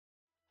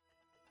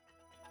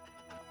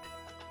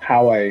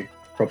how I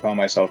propel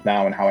myself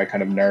now and how I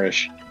kind of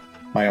nourish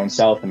my own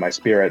self and my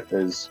spirit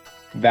is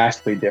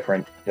vastly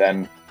different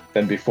than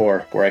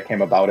before, where I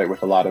came about it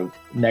with a lot of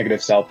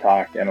negative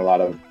self-talk and a lot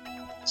of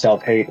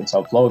self-hate and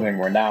self-loathing,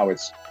 where now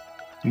it's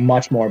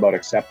much more about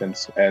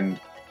acceptance and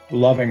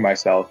loving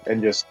myself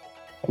and just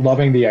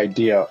loving the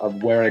idea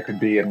of where I could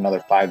be in another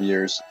 5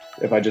 years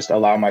if I just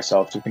allow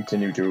myself to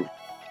continue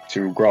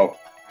to grow.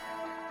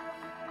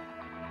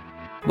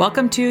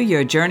 Welcome to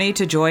Your Journey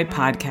to Joy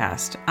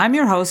podcast. I'm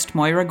your host,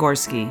 Moira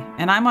Gorski,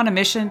 and I'm on a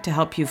mission to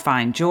help you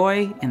find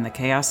joy in the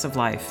chaos of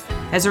life.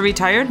 As a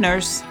retired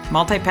nurse,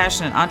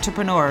 multi-passionate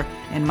entrepreneur,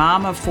 and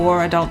mom of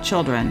 4 adult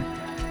children,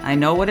 I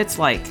know what it's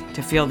like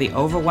to feel the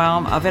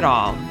overwhelm of it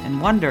all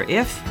and wonder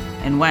if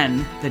and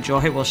when the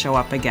joy will show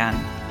up again.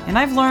 And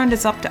I've learned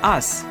it's up to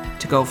us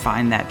to go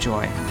find that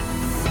joy.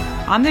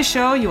 On this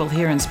show, you will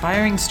hear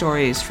inspiring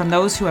stories from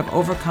those who have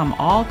overcome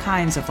all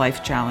kinds of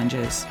life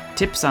challenges,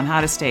 tips on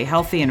how to stay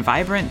healthy and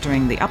vibrant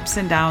during the ups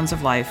and downs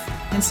of life,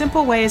 and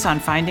simple ways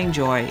on finding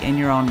joy in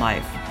your own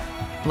life.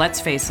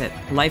 Let's face it,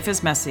 life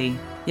is messy,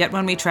 yet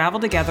when we travel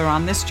together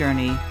on this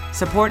journey,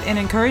 support and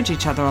encourage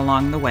each other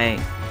along the way,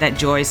 that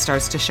joy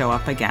starts to show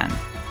up again.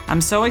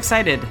 I'm so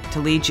excited to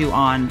lead you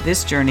on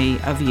this journey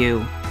of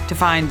you to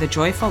find the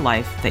joyful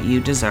life that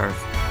you deserve.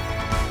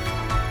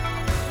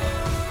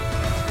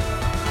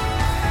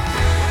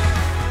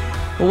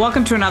 Well,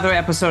 welcome to another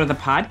episode of the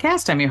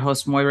podcast. I'm your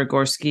host, Moira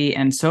Gorski,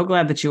 and so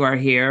glad that you are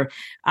here.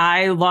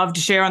 I love to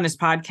share on this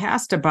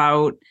podcast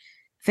about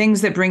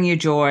things that bring you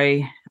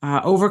joy,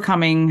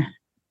 overcoming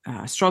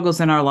struggles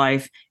in our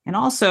life, and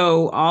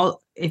also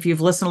if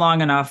you've listened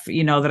long enough,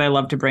 you know that I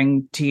love to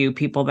bring to you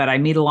people that I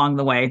meet along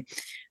the way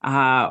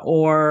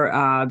or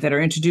that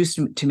are introduced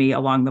to me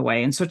along the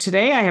way. And so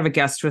today I have a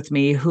guest with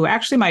me who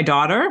actually my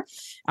daughter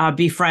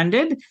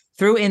befriended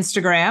through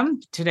Instagram.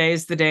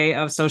 Today's the day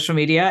of social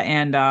media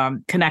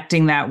and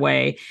connecting that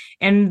way.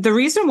 And the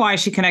reason why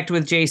she connected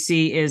with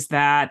Jacy is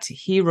that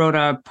he wrote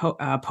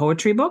a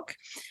poetry book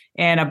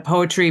and a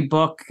poetry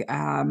book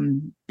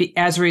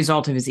as a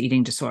result of his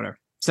eating disorder.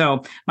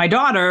 So my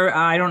daughter,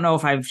 I don't know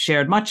if I've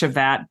shared much of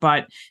that,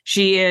 but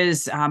she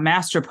is a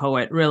master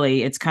poet,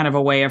 really. It's kind of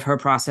a way of her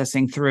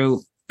processing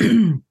through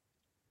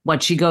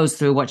what she goes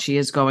through, what she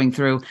is going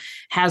through,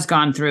 has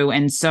gone through.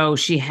 And so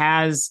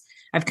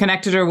I've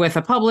connected her with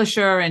a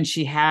publisher, and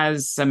she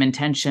has some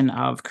intention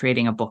of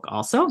creating a book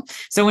also.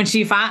 So when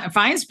she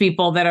finds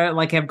people that are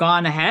have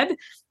gone ahead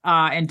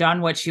and done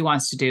what she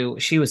wants to do,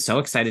 she was so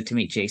excited to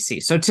meet Jacy.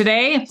 So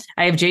today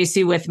I have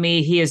Jacy with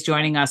me. He is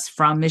joining us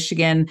from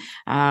Michigan.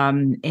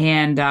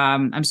 And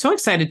I'm so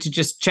excited to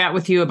just chat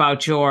with you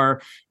about your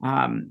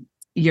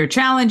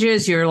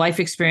challenges, your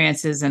life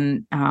experiences,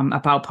 and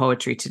about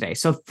poetry today.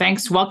 So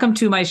thanks. Welcome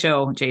to my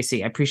show,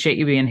 Jacy. I appreciate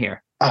you being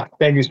here.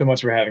 Thank you so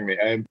much for having me.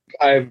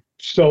 I'm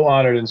so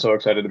honored and so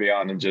excited to be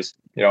on and just,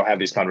 have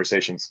these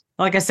conversations.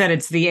 Like I said,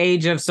 it's the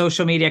age of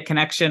social media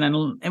connection,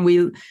 and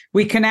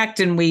we connect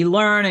and we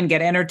learn and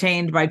get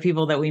entertained by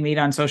people that we meet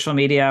on social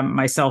media,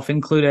 myself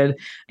included.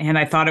 And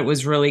I thought it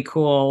was really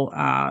cool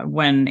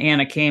when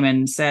Anna came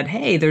and said,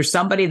 hey, there's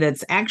somebody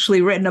that's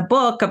actually written a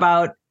book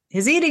about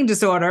his eating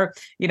disorder,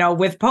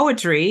 with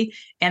poetry.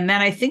 And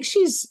then I think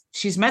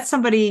she's met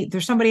somebody,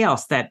 there's somebody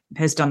else that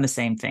has done the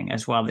same thing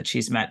as well that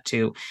she's met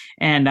too.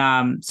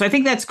 And so I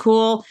think that's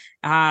cool.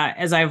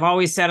 As I've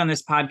always said on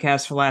this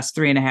podcast for the last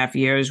 3.5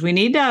 years, we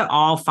need to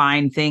all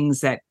find things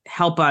that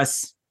help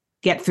us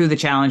get through the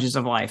challenges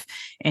of life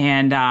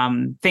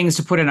and things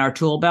to put in our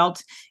tool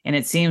belt. And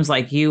it seems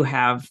like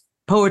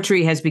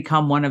poetry has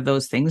become one of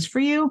those things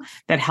for you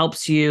that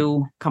helps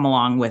you come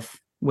along with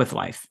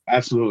life.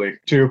 Absolutely.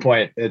 To your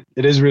point, it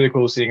is really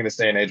cool seeing in this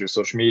day and age with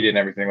social media and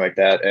everything like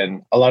that.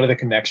 And a lot of the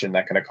connection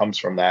that kind of comes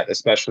from that,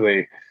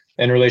 especially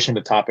in relation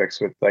to topics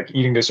with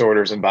eating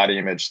disorders and body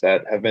image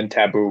that have been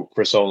taboo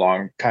for so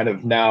long, kind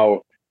of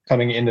now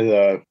coming into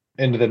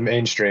the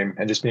mainstream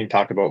and just being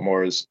talked about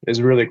more is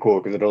really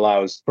cool because it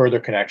allows further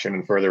connection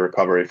and further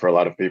recovery for a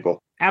lot of people.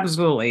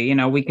 Absolutely.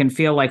 We can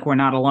feel like we're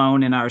not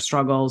alone in our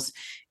struggles,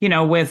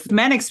 with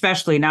men,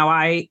 especially. Now,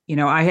 I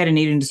had an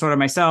eating disorder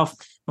myself.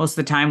 Most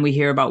of the time we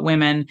hear about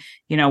women,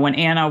 when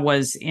Anna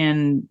was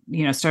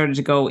started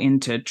to go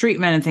into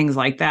treatment and things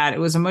like that, it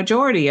was a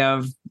majority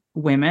of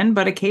women,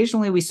 but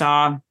occasionally we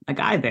saw a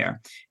guy there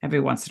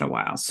every once in a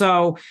while.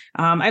 So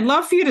I'd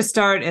love for you to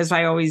start, as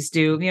I always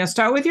do,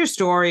 start with your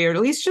story, or at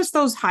least just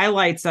those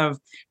highlights of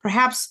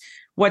perhaps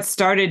what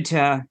started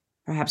to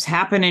perhaps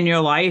happen in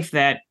your life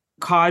that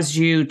caused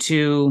you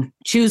to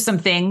choose some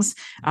things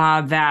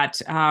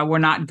that were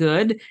not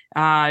good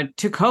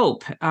to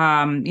cope,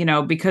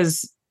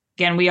 because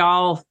again, we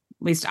all,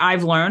 at least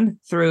I've learned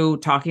through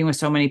talking with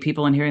so many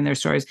people and hearing their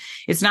stories,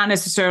 it's not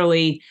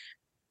necessarily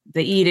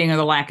the eating or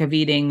the lack of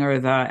eating or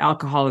the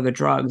alcohol or the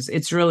drugs.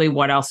 It's really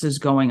what else is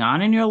going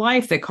on in your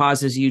life that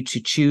causes you to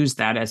choose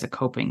that as a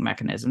coping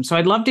mechanism. So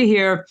I'd love to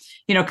hear,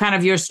 kind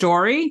of your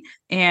story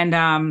and,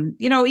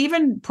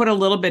 even put a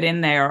little bit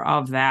in there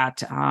of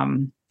that,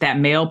 that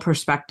male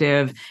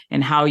perspective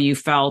and how you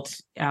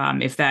felt,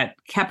 if that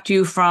kept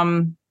you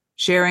from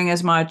sharing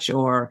as much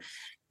or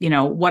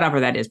whatever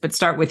that is, but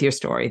start with your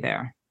story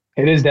there.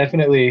 It is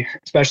definitely,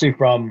 especially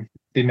from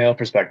the male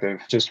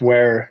perspective, just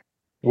where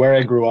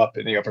I grew up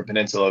in the Upper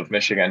Peninsula of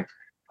Michigan,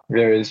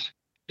 there is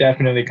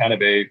definitely kind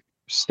of a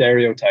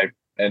stereotype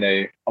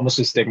and almost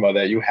a stigma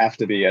that you have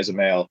to be as a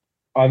male.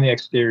 On the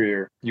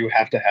exterior, you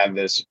have to have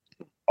this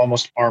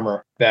almost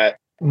armor that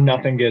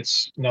nothing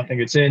gets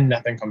in,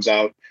 nothing comes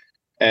out,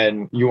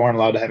 and you aren't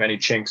allowed to have any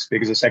chinks,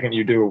 because the second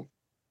you do,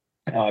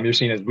 you're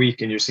seen as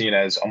weak and you're seen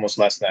as almost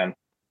less than.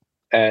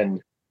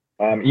 And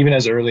even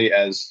as early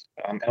as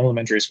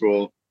elementary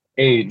school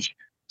age,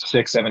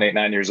 6, 7, 8,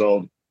 9 years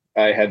old,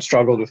 I had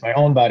struggled with my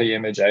own body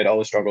image. I had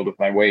always struggled with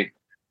my weight.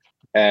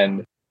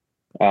 And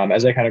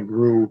as I kind of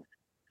grew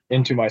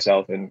into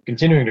myself and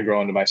continuing to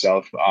grow into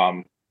myself,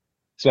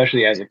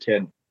 especially as a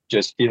kid,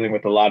 just dealing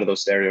with a lot of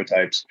those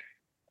stereotypes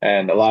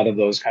and a lot of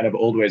those kind of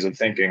old ways of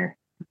thinking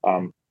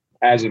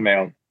as a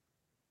male.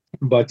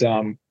 But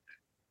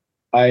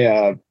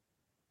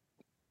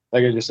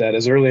like I just said,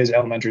 as early as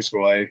elementary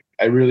school,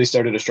 I really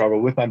started to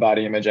struggle with my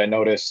body image. I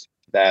noticed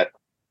that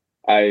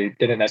I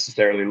didn't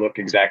necessarily look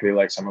exactly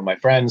like some of my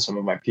friends, some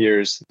of my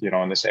peers,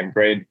 in the same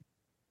grade.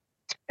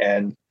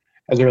 And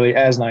as early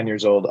as 9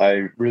 years old,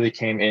 I really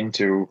came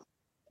into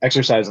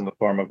exercise in the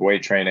form of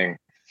weight training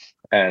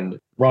and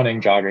running,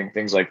 jogging,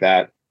 things like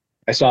that.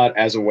 I saw it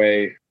as a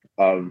way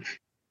of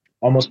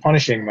almost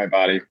punishing my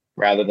body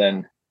rather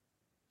than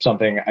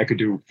something I could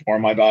do for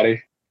my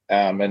body.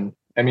 And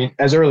I mean,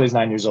 as early as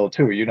 9 years old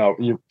too,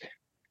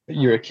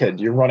 you're a kid,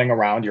 you're running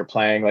around, you're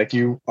playing, like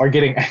you are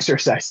getting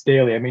exercise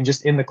daily. I mean,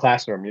 just in the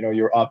classroom,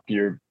 you're up,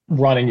 you're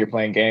running, you're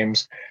playing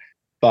games.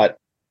 But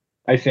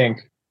I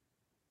think,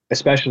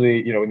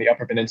 especially, in the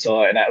Upper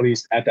Peninsula, and at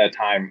least at that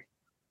time,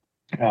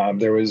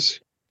 there was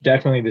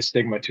definitely this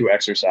stigma to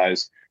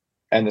exercise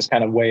and this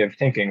kind of way of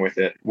thinking with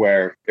it,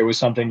 where it was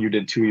something you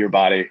did to your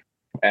body,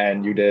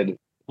 and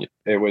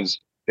it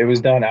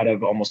was done out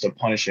of almost a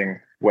punishing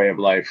way of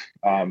life,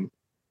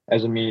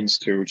 as a means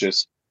to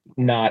just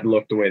not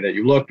look the way that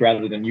you looked,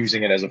 rather than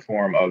using it as a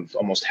form of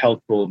almost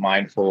healthful,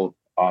 mindful,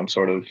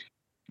 sort of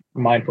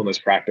mindfulness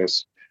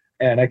practice.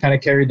 And I kind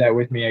of carried that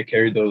with me. I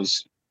carried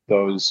those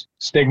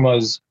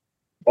stigmas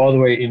all the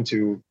way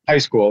into high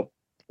school,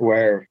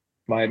 where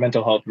my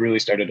mental health really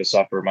started to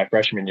suffer my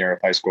freshman year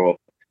of high school,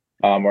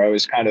 where I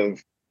was kind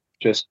of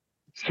just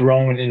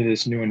thrown into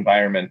this new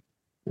environment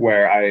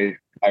where I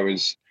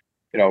was,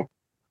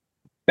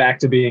 back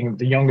to being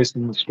the youngest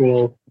in the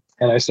school.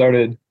 And I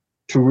started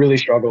to really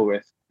struggle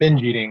with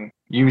binge eating,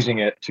 using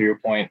it, to your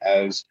point,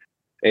 as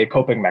a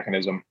coping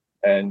mechanism,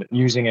 and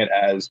using it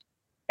as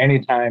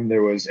anytime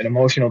there was an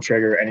emotional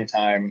trigger,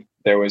 anytime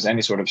there was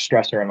any sort of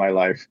stressor in my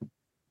life,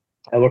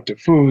 I looked at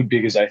food,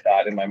 because I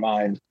thought in my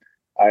mind,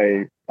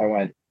 I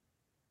went,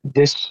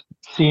 this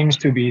seems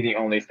to be the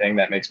only thing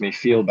that makes me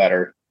feel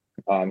better.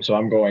 So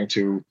I'm going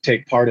to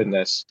take part in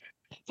this,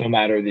 no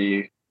matter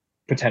the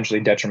potentially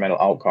detrimental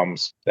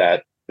outcomes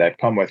that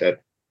come with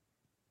it.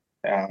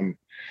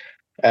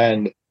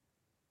 And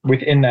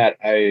within that,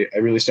 I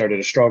really started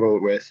to struggle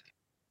with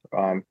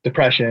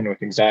depression,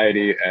 with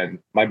anxiety, and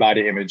my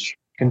body image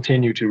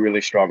continued to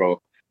really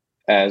struggle,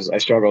 as I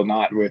struggled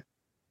not with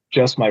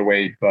just my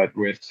weight, but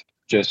with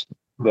just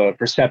the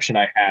perception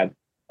I had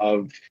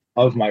of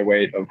my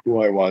weight, of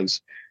who I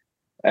was.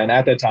 And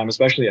at that time,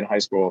 especially in high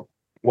school,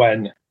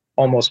 when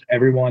almost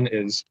everyone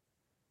is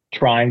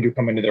trying to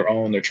come into their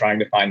own, they're trying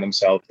to find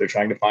themselves, they're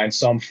trying to find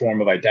some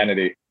form of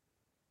identity,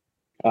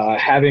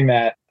 having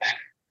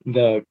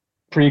the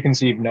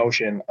preconceived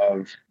notion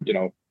of,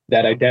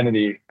 that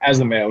identity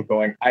as a male,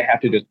 going, I have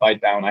to just fight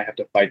down, I have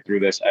to fight through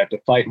this, I have to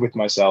fight with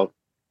myself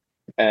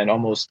and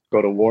almost go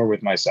to war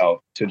with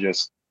myself to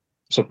just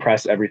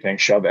suppress everything,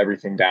 shove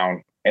everything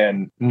down,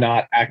 and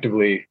not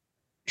actively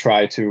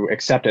try to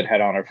accept it head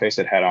on or face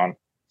it head on.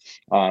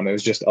 It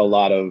was just a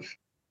lot of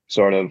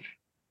sort of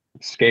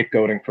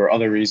scapegoating for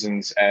other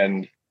reasons,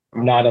 and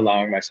not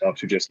allowing myself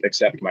to just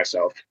accept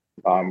myself,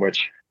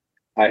 which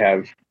I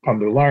have come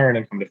to learn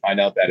and come to find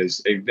out that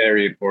is a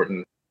very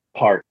important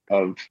part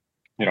of,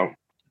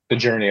 the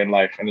journey in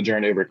life and the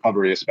journey of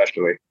recovery,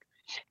 especially.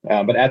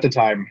 But at the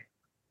time,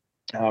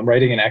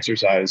 writing and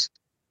exercise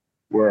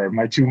were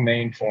my two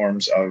main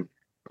forms of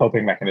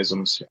coping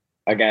mechanisms.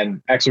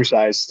 Again,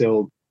 exercise,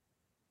 still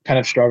kind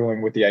of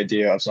struggling with the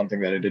idea of something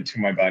that I did to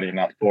my body and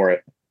not for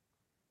it.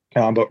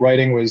 But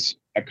writing was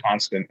a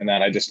constant, and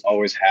that I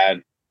always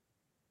had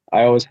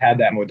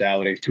that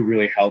modality to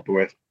really help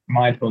with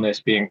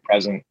mindfulness, being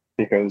present,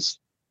 because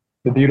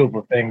the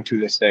beautiful thing to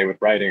this day with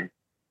writing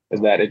is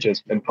that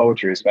and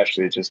poetry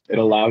especially, it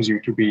allows you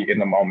to be in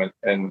the moment,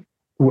 and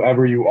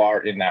whoever you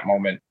are in that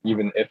moment,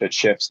 even if it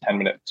shifts 10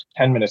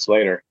 minutes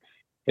later,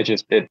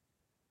 it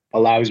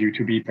allows you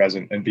to be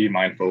present and be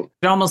mindful.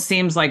 It almost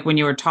seems like when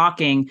you were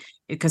talking,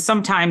 because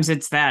sometimes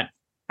it's that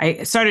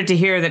I started to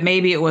hear that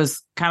maybe it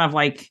was kind of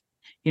like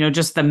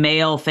just the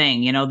male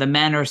thing, the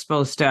men are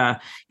supposed to,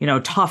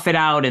 tough it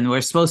out, and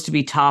we're supposed to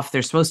be tough.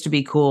 They're supposed to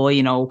be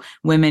cool.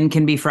 Women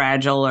can be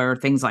fragile or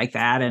things like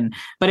that.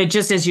 But it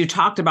just, as you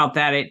talked about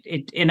that,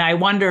 and I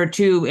wonder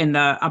too, in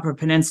the Upper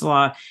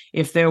Peninsula,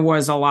 if there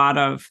was a lot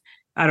of,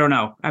 I don't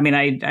know. I mean,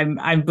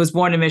 I was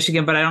born in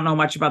Michigan, but I don't know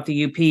much about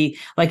the UP.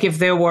 Like if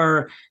there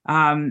were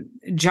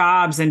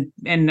jobs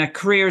and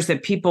careers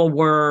that people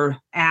were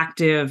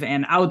active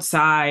and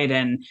outside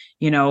and,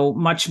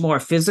 much more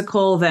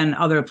physical than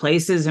other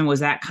places. And was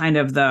that kind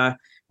of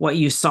what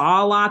you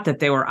saw a lot, that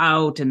they were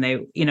out and they,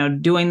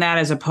 doing that,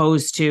 as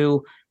opposed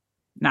to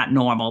not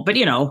normal, but,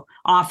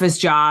 office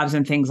jobs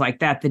and things like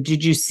that?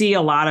 Did you see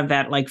a lot of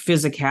that, like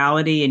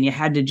physicality, and you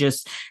had to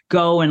just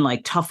go and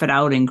like tough it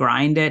out and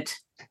grind it?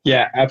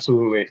 Yeah,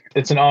 absolutely.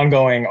 It's an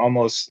ongoing,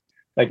 almost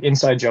like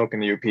inside joke in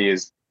the UP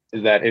is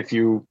that if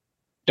you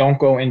don't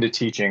go into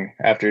teaching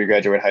after you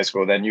graduate high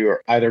school, then you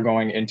are either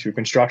going into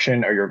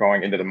construction or you're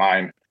going into the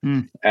mine.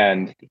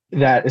 And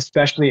that,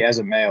 especially as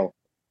a male,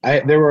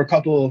 there were a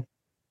couple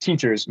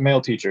teachers,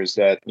 male teachers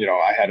that,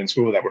 I had in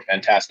school that were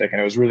fantastic.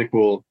 And it was really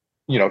cool,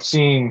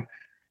 seeing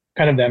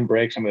kind of them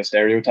break some of the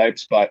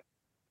stereotypes. But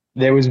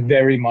there was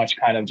very much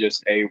kind of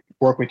just a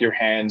work with your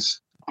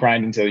hands,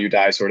 grind until you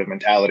die sort of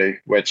mentality,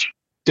 which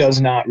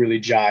does not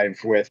really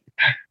jive with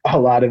a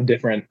lot of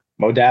different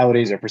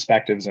modalities or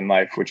perspectives in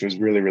life, which was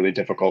really, really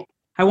difficult.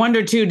 I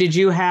wonder too, did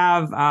you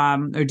have,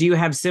 or do you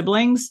have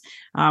siblings?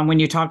 When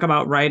you talk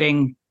about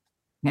writing,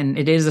 and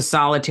it is a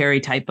solitary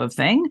type of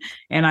thing.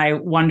 And I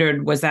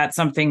wondered, was that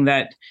something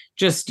that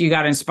just you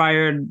got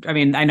inspired? I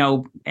mean, I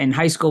know in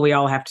high school, we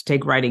all have to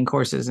take writing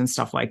courses and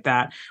stuff like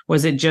that.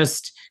 Was it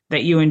just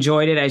that you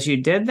enjoyed it as you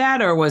did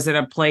that? Or was it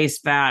a place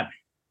that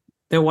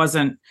there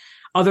wasn't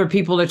other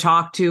people to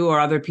talk to or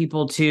other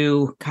people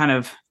to kind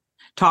of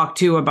talk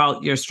to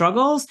about your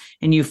struggles,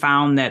 and you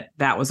found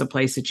that was a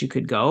place that you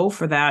could go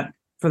for that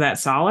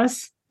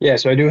solace? Yeah,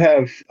 so I do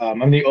have,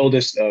 I'm the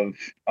oldest of,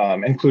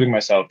 including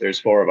myself, there's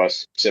 4 of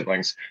us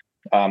siblings.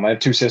 I have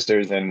 2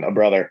 sisters and a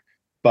brother,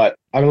 but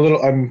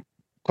I'm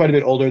quite a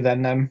bit older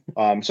than them.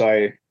 So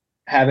I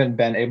haven't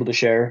been able to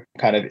share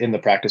kind of in the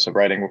practice of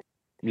writing,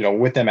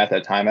 with them at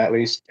that time, at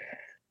least.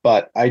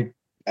 But I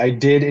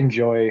did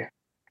enjoy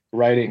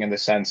writing in the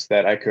sense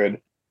that I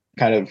could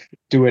kind of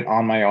do it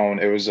on my own.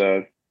 It was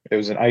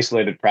an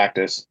isolated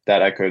practice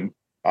that I could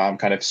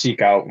kind of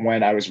seek out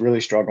when I was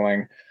really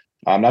struggling,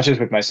 not just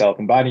with myself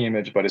and body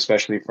image, but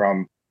especially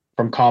from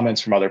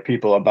comments from other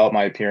people about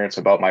my appearance,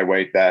 about my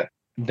weight, that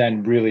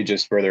then really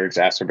just further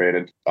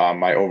exacerbated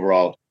my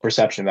overall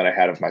perception that I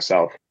had of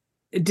myself.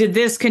 Did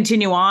this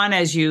continue on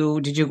did you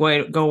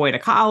go away to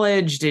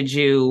college?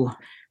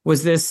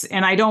 Was this,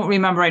 and I don't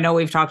remember, I know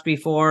we've talked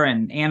before,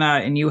 and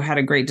Anna and you had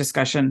a great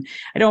discussion.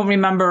 I don't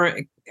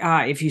remember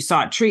if you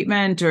sought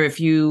treatment or if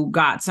you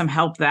got some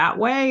help that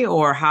way,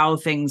 or how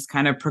things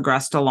kind of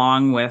progressed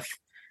along with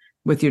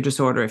your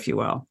disorder, if you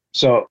will.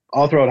 So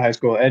all throughout high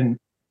school, and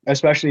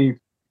especially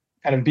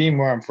kind of being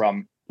where I'm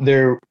from,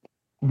 there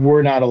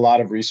were not a lot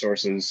of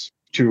resources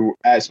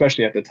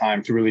especially at the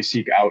time, to really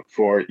seek out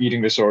for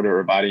eating disorder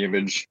or body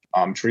image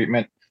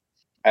treatment.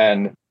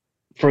 And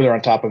further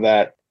on top of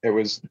that, it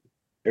was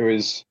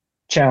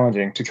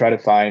challenging to try to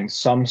find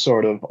some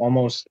sort of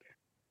almost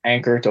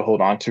anchor to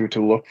hold on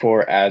to look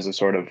for as a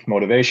sort of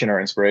motivation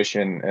or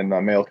inspiration in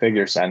the male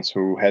figure sense,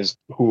 who had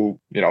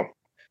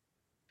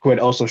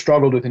also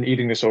struggled with an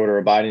eating disorder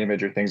or body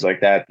image or things like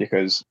that.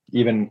 Because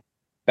even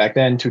back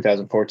then,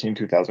 2014,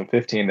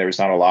 2015, there was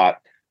not a lot,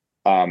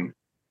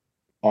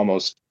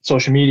 almost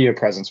social media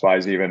presence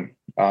wise, even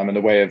in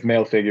the way of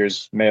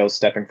males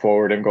stepping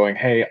forward and going,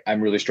 hey,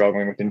 I'm really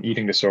struggling with an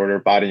eating disorder,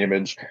 body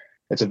image.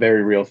 It's a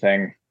very real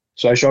thing.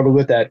 So I struggled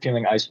with that,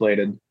 feeling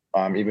isolated,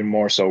 even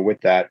more so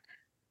with that.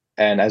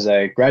 And as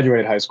I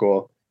graduated high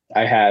school,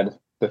 I had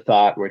the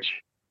thought, which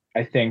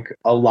I think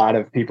a lot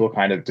of people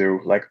kind of do,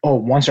 like, oh,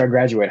 once I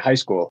graduate high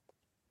school,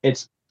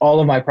 it's all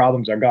of my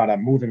problems are gone.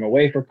 I'm moving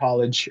away for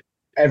college.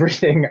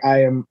 Everything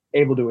I am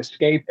able to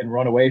escape and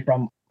run away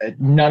from,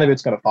 none of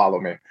it's going to follow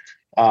me.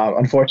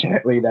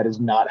 Unfortunately, that is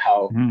not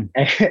how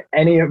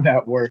any of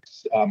that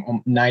works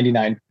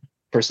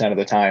 99% of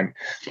the time.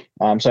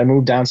 So I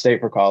moved downstate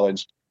for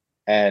college,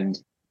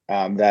 and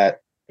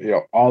that,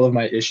 all of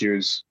my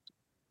issues,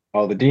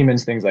 all the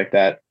demons, things like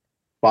that,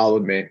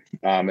 followed me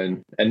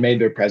and made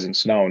their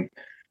presence known.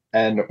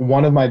 And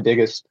one of my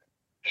biggest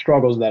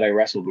struggles that I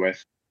wrestled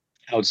with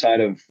outside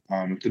of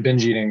the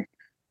binge eating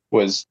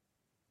was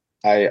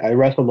I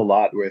wrestled a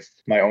lot with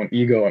my own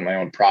ego and my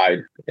own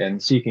pride in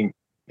seeking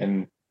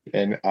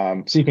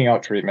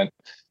out treatment.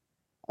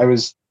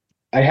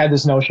 I had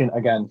this notion,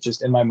 again,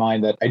 just in my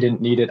mind, that I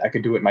didn't need it. I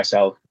could do it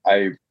myself.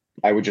 I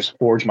would just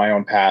forge my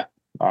own path,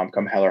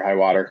 come hell or high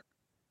water.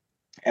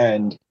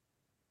 And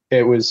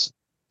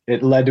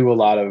it led to a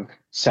lot of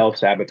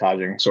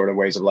self-sabotaging sort of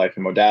ways of life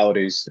and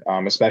modalities,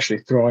 especially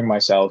throwing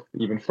myself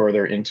even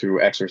further into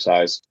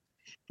exercise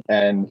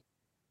and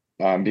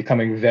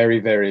becoming very,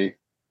 very,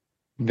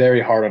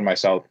 very hard on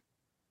myself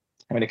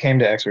when it came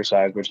to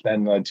exercise, which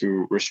then led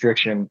to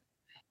restriction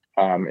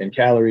in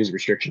calories,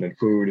 restriction in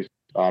food,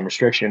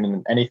 restriction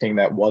in anything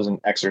that wasn't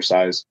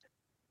exercise,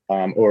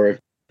 or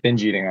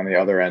binge eating on the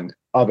other end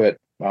of it.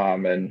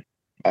 And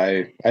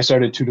I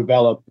started to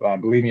develop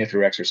bulimia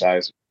through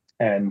exercise,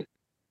 and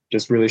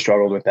just really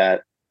struggled with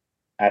that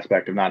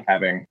aspect of not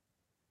having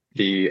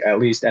at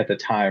least at the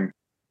time,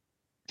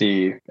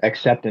 the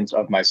acceptance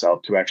of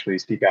myself to actually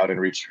seek out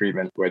and reach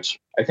treatment, which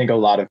I think a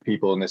lot of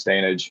people in this day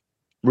and age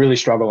really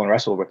struggle and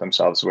wrestle with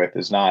themselves with,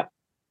 is not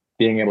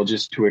being able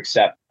just to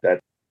accept that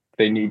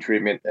they need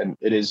treatment. And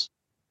it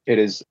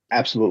is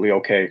absolutely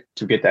okay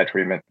to get that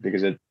treatment,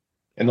 because in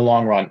the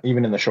long run,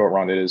 even in the short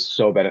run, it is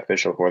so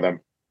beneficial for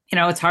them.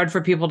 It's hard for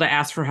people to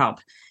ask for help,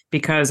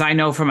 because I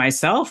know for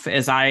myself,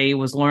 as I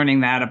was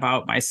learning that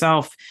about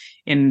myself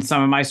in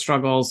some of my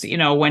struggles,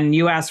 when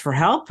you ask for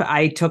help,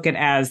 I took it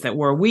as that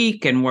we're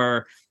weak and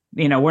we're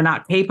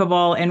not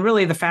capable. And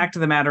really the fact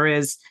of the matter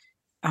is,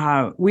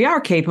 we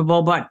are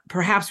capable, but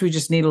perhaps we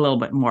just need a little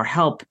bit more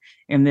help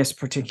in this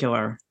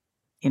particular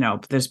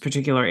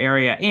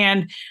area.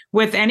 And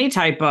with any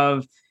type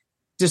of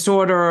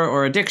disorder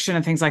or addiction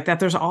and things like that,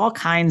 there's all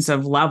kinds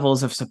of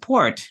levels of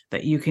support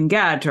that you can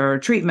get, or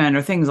treatment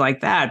or things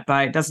like that.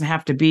 But it doesn't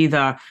have to be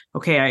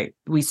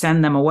we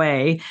send them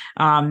away.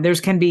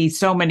 There's can be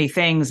so many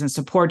things, and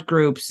support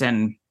groups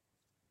and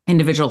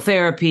individual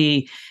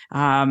therapy,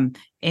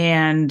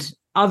 and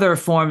other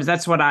forms.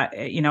 That's what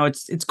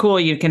it's cool.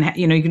 You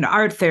can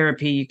art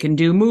therapy, you can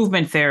do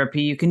movement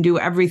therapy, you can do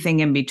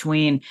everything in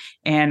between.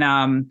 And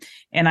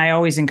I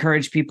always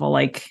encourage people,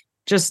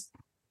 just,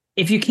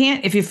 if you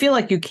feel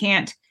like you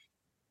can't,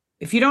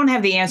 if you don't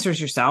have the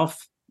answers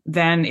yourself,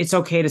 then it's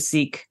okay to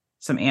seek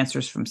some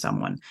answers from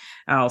someone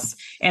else.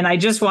 And I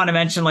just want to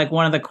mention,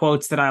 one of the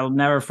quotes that I'll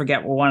never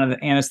forget, what one of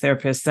the Anna's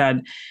therapists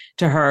said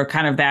to her,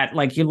 kind of that,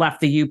 you left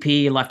the UP,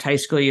 you left high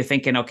school, you're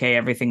thinking, okay,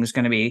 everything's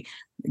going to be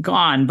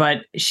gone.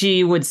 But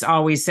she would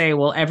always say,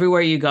 well,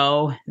 everywhere you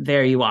go,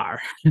 there you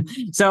are.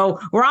 So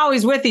we're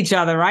always with each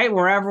other, right?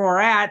 Wherever we're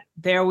at,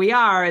 there we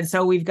are. And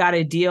so we've got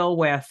to deal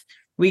with,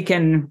 we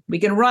can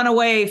run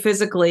away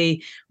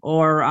physically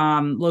or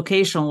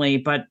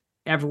locationally, but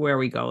everywhere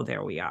we go,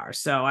 there we are.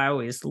 So I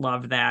always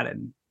loved that.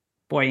 And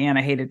boy,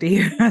 Anna hated to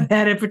hear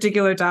that at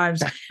particular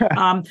times.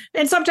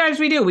 And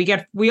sometimes we do.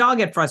 We all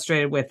get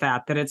frustrated with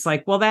that it's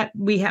like, well, that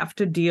we have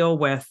to deal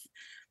with,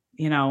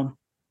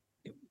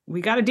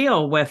 we got to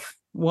deal with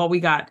what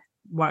we got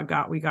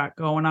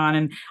going on.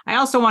 And I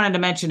also wanted to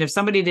mention, if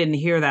somebody didn't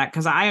hear that,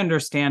 because I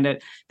understand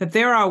it, that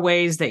there are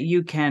ways that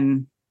you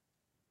can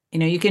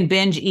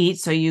binge eat.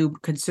 So you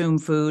consume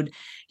food.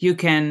 You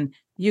can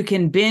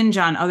binge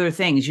on other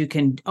things. You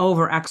can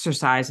over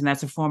exercise, and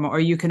that's a form or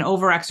you can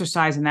over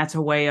exercise, and that's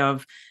a way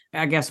of,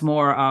 I guess,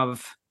 more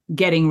of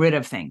getting rid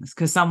of things.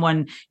 Because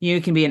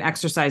you can be an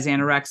exercise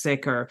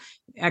anorexic or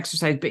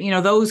exercise, but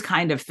those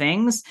kind of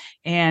things.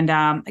 And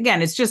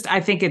again, it's just,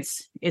 I think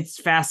it's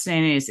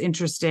fascinating. It's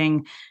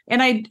interesting.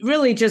 And I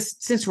really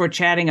just, since we're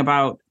chatting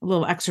about a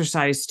little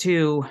exercise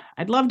too,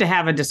 I'd love to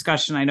have a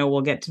discussion. I know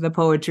we'll get to the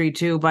poetry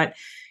too, but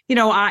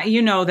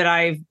that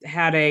I've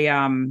had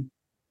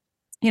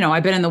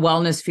I've been in the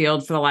wellness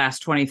field for the last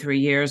 23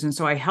 years. And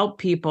so I help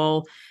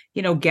people,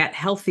 get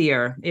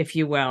healthier, if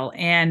you will.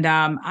 And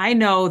I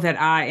know that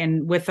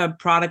and with a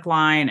product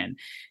line, and,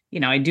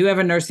 I do have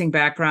a nursing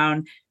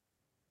background,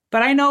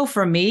 but I know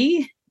for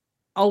me,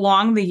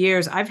 along the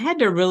years, I've had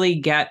to really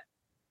get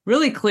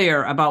really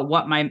clear about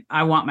what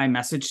I want my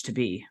message to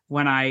be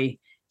when I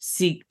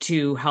seek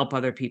to help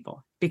other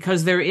people,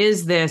 because there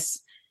is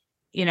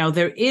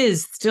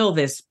still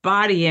this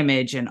body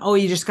image, and,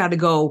 you just got to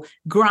go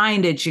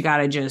grind it. You got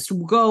to just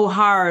go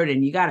hard,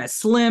 and you got to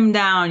slim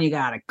down, you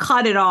got to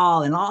cut it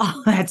all, and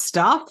all that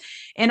stuff.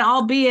 And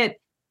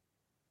albeit,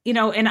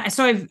 and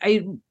so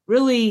I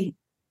really,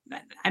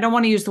 I don't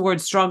want to use the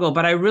word struggle,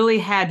 but I really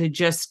had to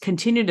just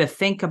continue to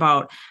think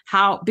about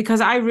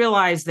because I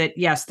realized that,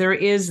 yes, there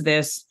is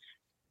this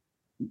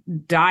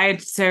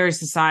dietary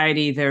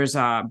society, there's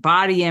a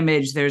body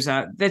image,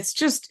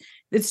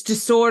 it's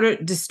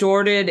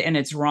distorted, and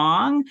it's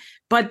wrong.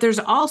 But there's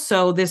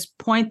also this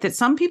point that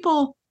some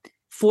people,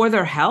 for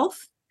their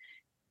health,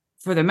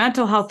 for their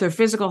mental health, their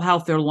physical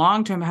health, their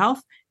long-term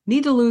health,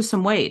 need to lose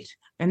some weight,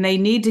 and they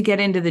need to get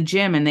into the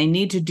gym, and they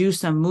need to do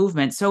some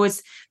movement. So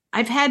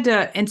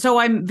and so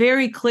I'm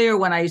very clear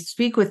when I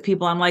speak with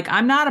people. I'm like,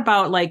 I'm not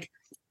about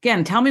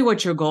again, tell me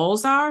what your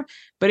goals are.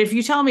 But if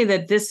you tell me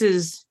that this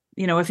is,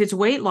 if it's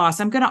weight loss,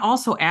 I'm going to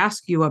also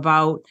ask you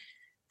about,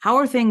 how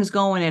are things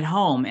going at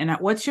home, and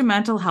what's your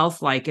mental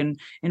health like, and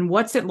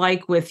what's it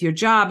like with your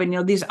job,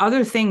 and these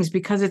other things,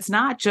 because it's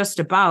not just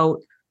about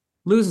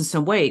losing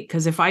some weight.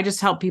 Because if I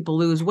just help people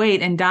lose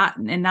weight and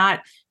not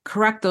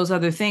correct those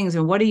other things,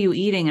 and what are you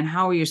eating, and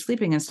how are you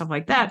sleeping, and stuff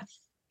like that,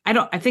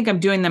 I think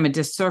I'm doing them a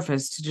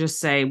disservice to just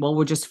say, well,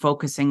 we're just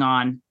focusing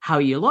on how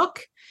you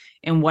look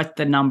and what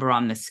the number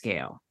on the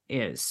scale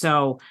is.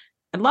 So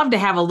I'd love to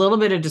have a little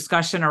bit of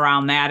discussion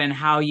around that, and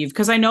how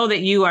because I know that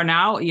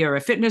you're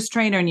a fitness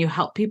trainer and you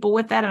help people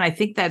with that. And I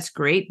think that's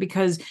great,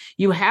 because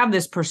you have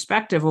this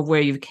perspective of where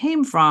you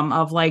came from,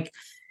 of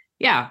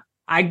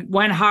I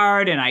went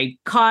hard and I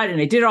cut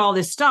and I did all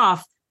this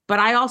stuff, but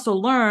I also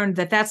learned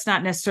that that's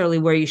not necessarily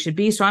where you should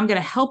be. So I'm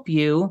going to help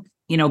you,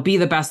 be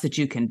the best that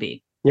you can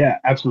be. Yeah,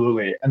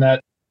 absolutely. And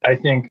that, I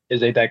think,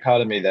 is a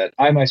dichotomy that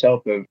I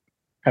myself have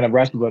kind of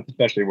wrestled with,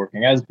 especially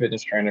working as a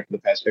fitness trainer for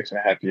the past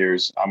 6.5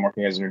 years. I'm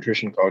working as a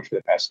nutrition coach for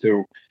the past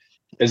 2,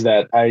 is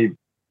that I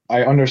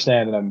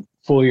understand and I'm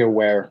fully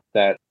aware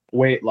that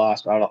weight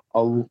loss a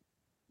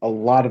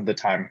lot of the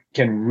time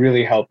can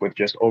really help with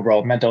just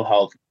overall mental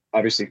health,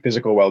 obviously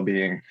physical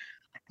well-being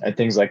and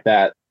things like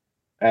that.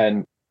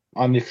 And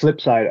on the flip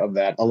side of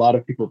that, a lot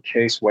of people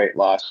chase weight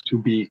loss to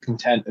be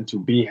content and to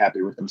be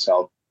happy with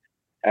themselves.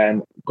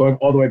 And going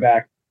all the way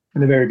back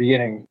in the very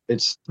beginning,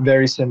 it's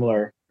very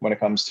similar when it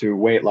comes to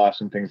weight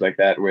loss and things like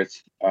that with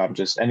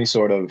just any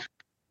sort of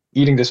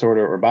eating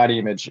disorder or body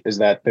image, is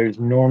that there's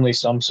normally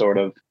some sort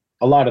of,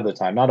 a lot of the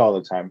time, not all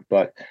the time,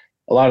 but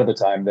a lot of the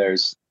time,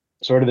 there's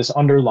sort of this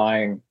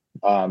underlying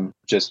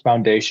just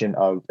foundation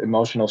of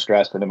emotional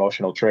stress and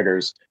emotional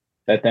triggers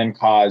that then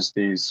cause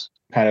these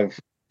kind of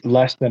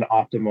less than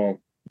optimal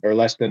or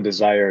less than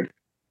desired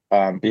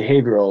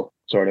behavioral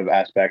sort of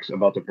aspects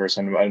about the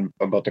person and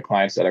about the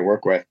clients that I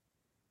work with.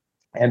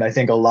 And I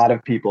think a lot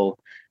of people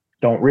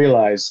don't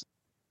realize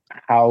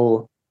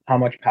how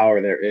much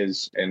power there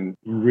is in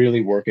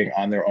really working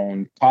on their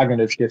own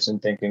cognitive shifts in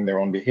thinking, their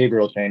own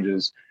behavioral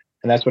changes.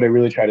 And that's what I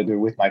really try to do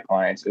with my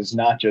clients, is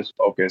not just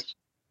focus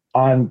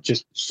on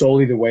just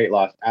solely the weight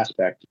loss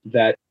aspect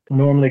that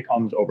normally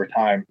comes over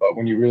time. But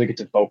when you really get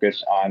to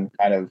focus on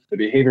kind of the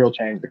behavioral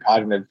change, the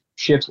cognitive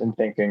shifts in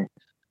thinking,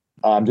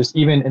 just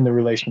even in the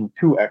relation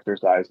to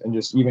exercise, and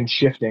just even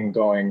shifting,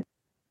 going,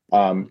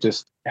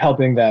 just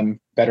helping them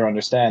better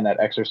understand that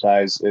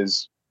exercise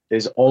is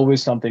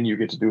always something you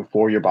get to do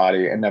for your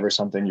body and never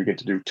something you get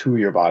to do to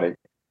your body,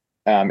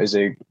 is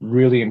a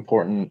really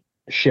important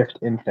shift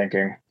in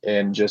thinking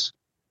and just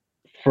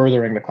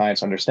furthering the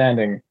client's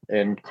understanding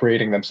and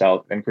creating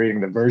themselves and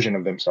creating the version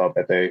of themselves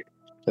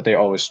that they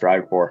always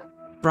strive for.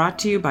 Brought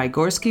to you by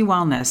Gorski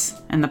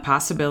Wellness and the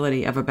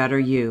possibility of a better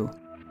you.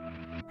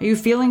 Are you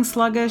feeling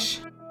sluggish?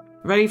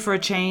 Ready for a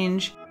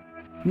change?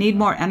 Need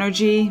more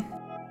energy?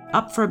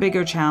 Up for a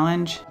bigger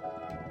challenge?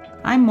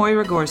 I'm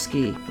Moira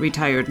Gorski,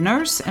 retired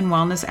nurse and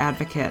wellness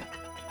advocate.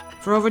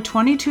 For over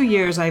 22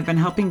 years, I've been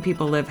helping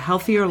people live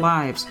healthier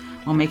lives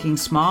while making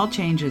small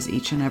changes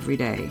each and every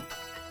day.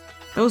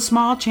 Those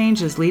small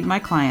changes lead my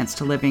clients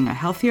to living a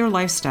healthier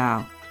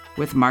lifestyle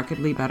with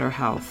markedly better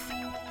health.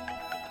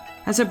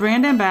 As a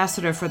brand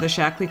ambassador for the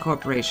Shaklee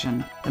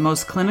Corporation, the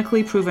most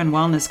clinically proven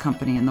wellness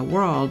company in the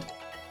world,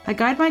 I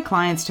guide my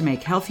clients to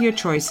make healthier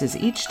choices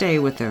each day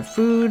with their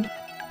food,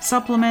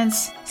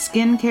 supplements,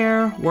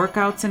 skincare,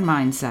 workouts, and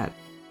mindset.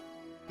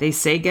 They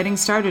say getting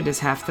started is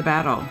half the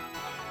battle.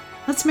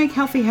 Let's make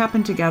healthy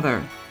happen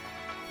together.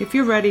 If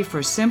you're ready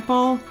for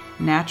simple,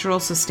 natural,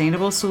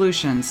 sustainable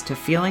solutions to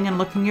feeling and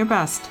looking your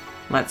best,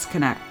 let's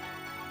connect.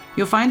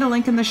 You'll find a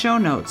link in the show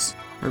notes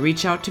or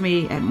reach out to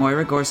me at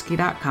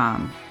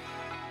moiragorski.com.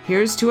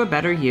 Here's to a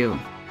better you.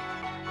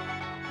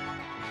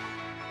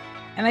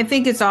 And I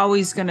think there's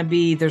always going to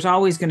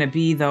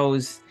be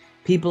those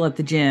people at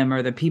the gym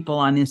or the people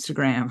on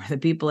Instagram or the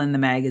people in the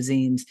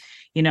magazines,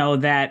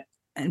 that,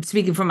 and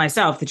speaking for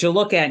myself, that you'll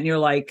look at and you're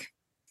like,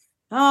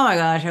 oh my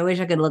gosh, I wish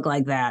I could look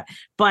like that.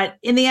 But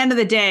in the end of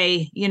the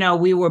day,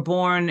 we were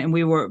born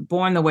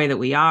the way that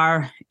we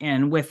are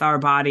and with our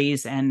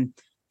bodies. And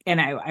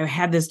I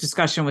had this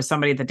discussion with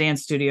somebody at the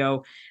dance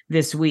studio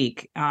this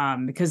week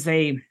because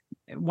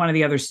one of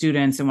the other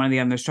students and one of the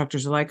other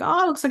instructors were like,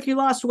 oh, it looks like you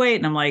lost weight.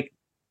 And I'm like,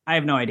 I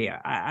have no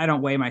idea. I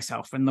don't weigh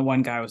myself. And the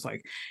one guy was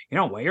like, you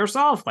don't weigh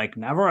yourself? Like,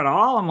 never at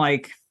all? I'm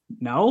like,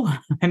 no.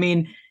 I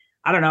mean,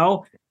 I don't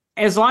know.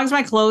 As long as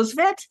my clothes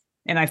fit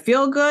and I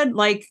feel good,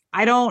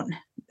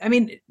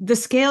 the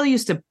scale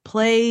used to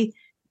play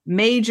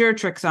major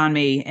tricks on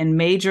me and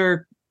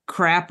major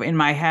crap in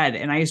my head.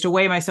 And I used to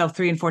weigh myself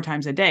 3 and 4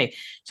 times a day.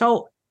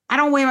 So I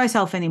don't weigh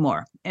myself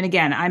anymore. And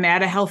again, I'm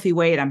at a healthy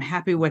weight. I'm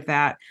happy with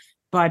that.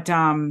 But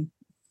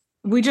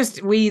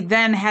we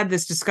then had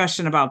this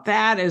discussion about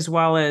that, as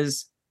well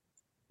as,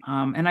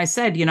 and I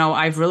said,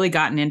 I've really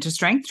gotten into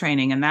strength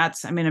training, and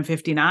I'm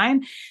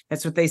 59.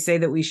 That's what they say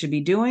that we should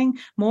be doing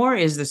more,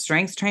 is the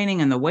strength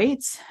training and the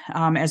weights,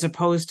 as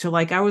opposed to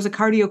I was a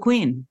cardio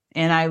queen,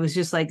 and I was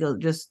just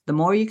just the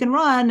more you can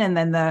run, and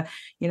then the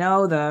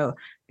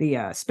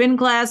spin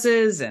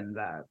classes and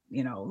the,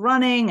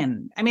 running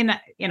and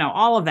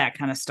all of that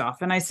kind of stuff.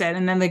 And I said,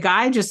 and then the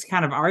guy just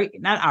kind of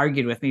not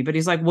argued with me, but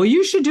he's like, well,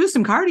 you should do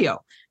some cardio.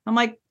 I'm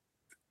like,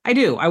 I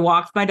do. I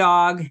walk my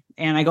dog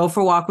and I go for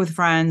a walk with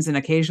friends, and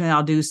occasionally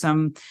I'll do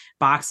some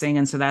boxing.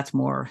 And so that's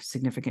more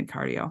significant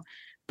cardio,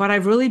 but I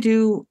really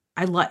do.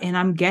 And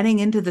I'm getting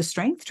into the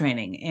strength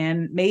training,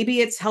 and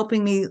maybe it's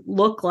helping me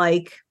look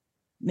like,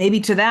 maybe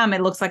to them, it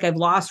looks like I've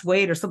lost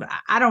weight or something.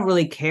 I don't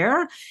really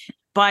care.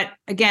 But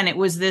again, it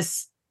was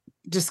this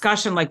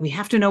discussion, we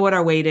have to know what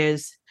our weight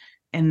is,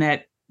 and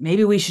that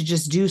maybe we should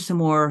just do some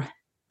more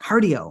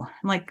cardio.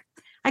 I'm like,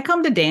 I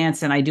come to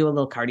dance and I do a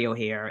little cardio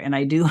here, and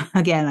I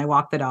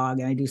walk the dog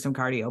and I do some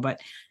cardio, but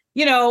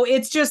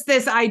it's just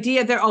this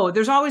idea that,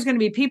 there's always going to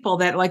be people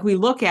that like we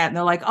look at and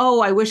they're like,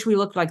 oh, I wish we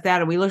looked like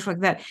that, or we looked like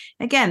that.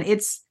 Again,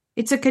 it's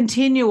a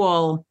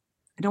continual,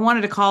 I don't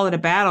want to call it a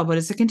battle, but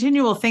it's a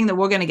continual thing that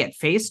we're going to get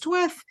faced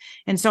with.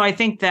 And so I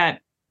think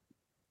that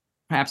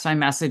perhaps my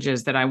message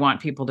is that I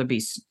want people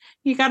to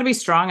you got to be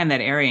strong in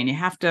that area. And you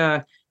have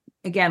to,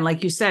 again,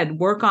 like you said,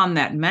 work on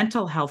that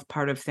mental health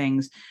part of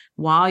things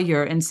while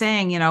you're, and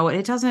saying,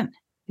 it doesn't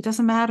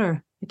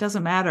matter. It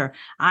doesn't matter.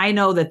 I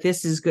know that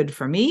this is good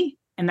for me,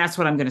 and that's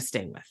what I'm going to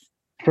stay with.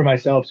 For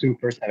myself, too,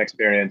 firsthand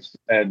experience,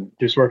 and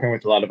just working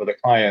with a lot of other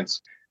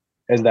clients,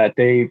 is that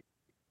they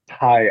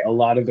tie a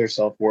lot of their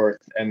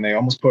self-worth and they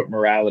almost put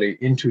morality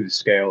into the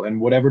scale. And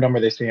whatever number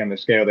they see on the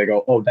scale, they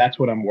go, oh, that's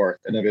what I'm worth.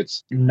 And if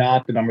it's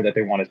not the number that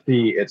they want to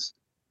see, it's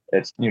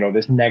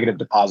this negative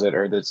deposit,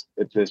 or this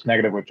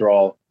negative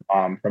withdrawal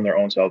from their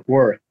own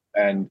self-worth.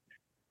 And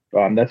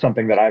that's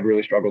something that I've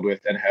really struggled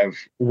with and have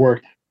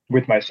worked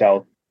with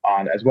myself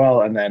on as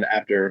well. And then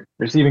after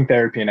receiving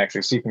therapy and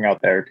actually seeking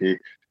out therapy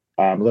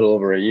a little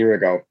over a year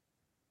ago,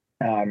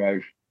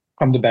 I've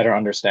come to better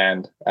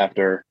understand,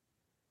 after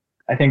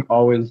I think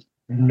always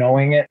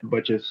knowing it,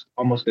 but just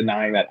almost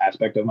denying that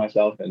aspect of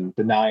myself and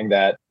denying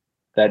that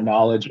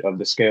knowledge of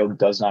the scale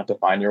does not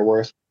define your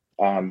worth.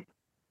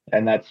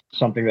 And that's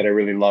something that I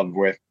really love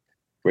with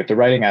the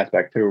writing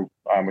aspect too,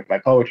 with my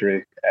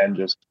poetry and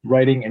just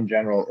writing in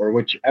general, or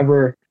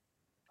whichever,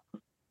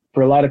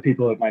 for a lot of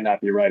people, it might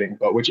not be writing,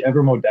 but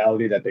whichever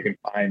modality that they can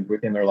find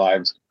within their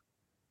lives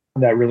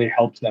that really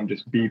helps them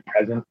just be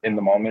present in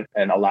the moment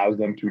and allows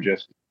them to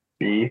just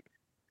be.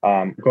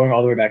 Going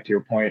all the way back to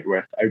your point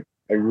with,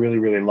 I really,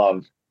 really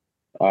love,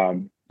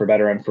 for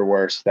better and for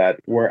worse, that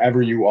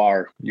wherever you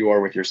are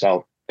with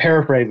yourself.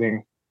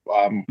 Paraphrasing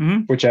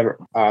whichever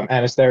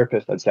Anna's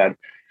therapist had said,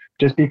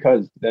 just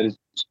because that is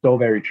so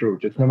very true.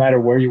 Just no matter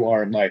where you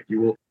are in life,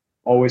 you will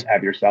always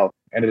have yourself.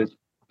 And it is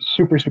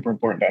super, super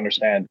important to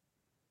understand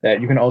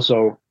that you can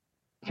also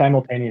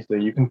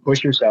simultaneously, you can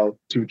push yourself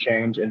to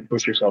change and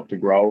push yourself to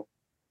grow,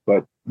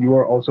 but you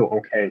are also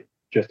okay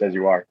just as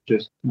you are.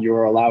 Just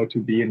you're allowed to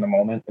be in the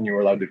moment and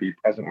you're allowed to be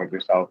present with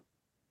yourself.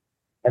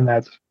 And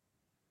that's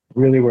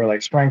really where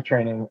like strength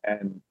training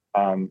and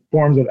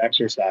forms of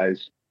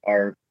exercise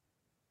are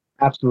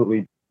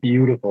absolutely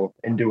beautiful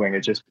in doing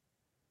it. Just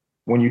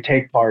when you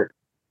take part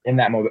in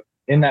that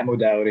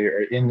modality,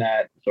 or in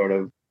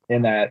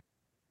that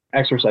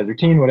exercise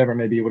routine, whatever it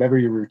may be, whatever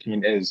your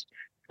routine is,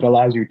 it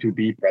allows you to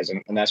be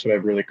present. And that's what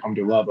I've really come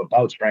to love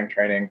about strength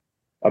training.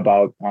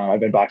 I've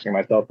been boxing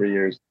myself for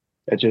years.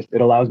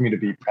 It allows me to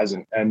be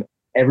present, and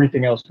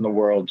everything else in the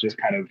world just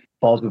kind of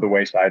falls to the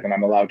wayside, and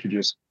I'm allowed to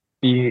just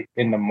be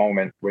in the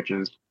moment, which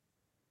is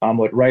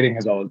what writing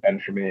has always been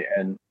for me.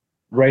 And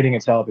writing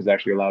itself has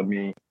actually allowed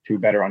me to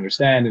better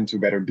understand and to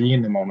better be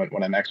in the moment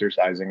when I'm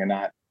exercising, and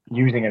not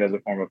using it as a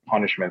form of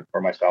punishment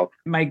for myself.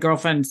 My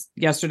girlfriend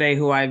yesterday,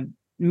 who I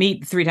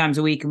meet 3 times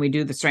a week and we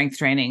do the strength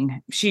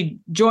training, she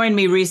joined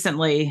me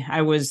recently.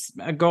 I was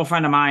a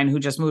girlfriend of mine who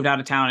just moved out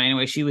of town.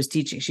 Anyway, she was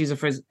teaching. She's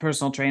a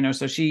personal trainer.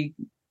 So she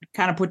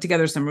kind of put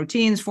together some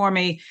routines for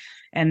me.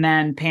 And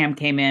then Pam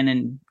came in,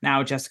 and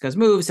now Jessica's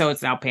moved. So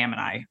it's now Pam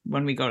and I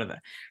when we go to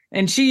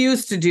and she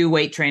used to do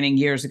weight training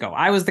years ago.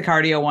 I was the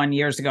cardio one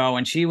years ago,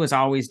 and she was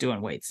always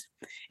doing weights.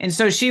 And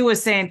so she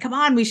was saying, come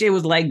on, it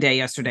was leg day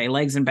yesterday,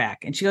 legs and back.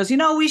 And she goes,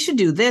 we should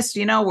do this.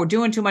 We're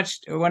doing too much.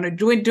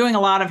 We're doing a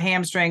lot of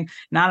hamstring,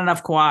 not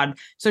enough quad.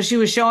 So she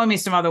was showing me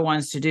some other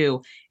ones to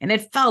do. And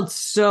it felt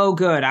so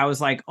good. I was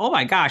like, oh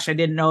my gosh, I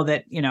didn't know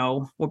that,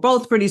 we're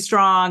both pretty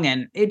strong,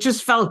 and it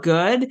just felt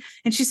good.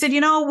 And she said,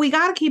 we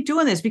got to keep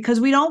doing this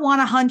because we don't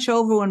want to hunch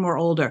over when we're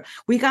older.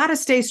 We got to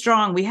stay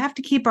strong. We have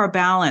to keep our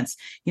balance.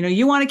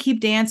 You want to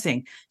keep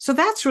dancing. So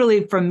that's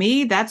really, for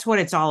me, that's what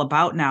it's all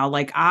about now.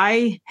 Like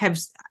I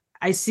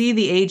see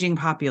the aging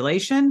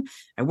population.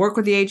 I work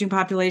with the aging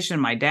population.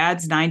 My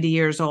dad's 90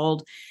 years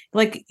old.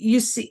 Like you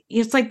see,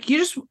 it's like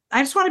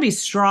I just want to be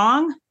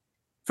strong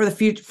for the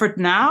future, for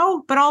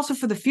now, but also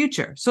for the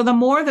future. So the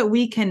more that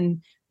we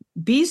can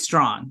be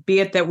strong, be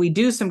it that we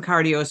do some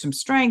cardio, some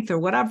strength or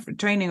whatever,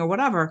 training or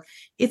whatever,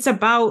 it's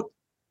about,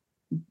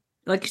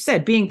 like you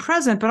said, being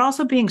present, but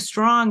also being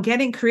strong,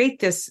 create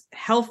this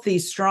healthy,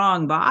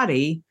 strong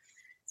body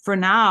for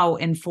now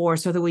and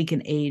so that we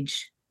can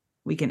age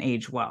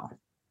well.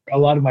 A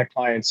lot of my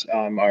clients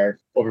are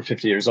over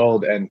 50 years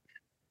old, and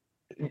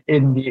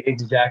on the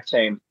exact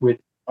same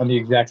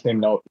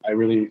note, I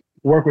really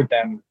work with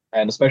them,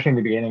 and especially in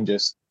the beginning,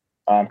 just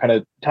kind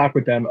of talk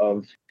with them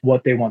of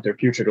what they want their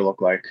future to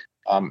look like,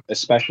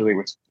 especially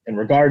in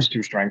regards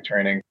to strength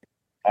training,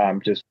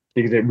 just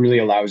because it really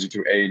allows you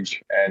to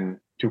age and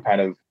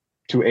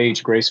to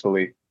age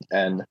gracefully,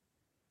 and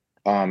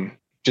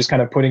just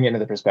kind of putting it into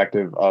the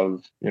perspective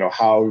of,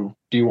 how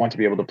do you want to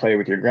be able to play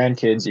with your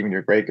grandkids, even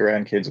your great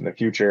grandkids in the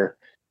future?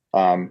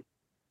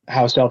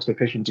 How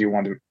self-sufficient do you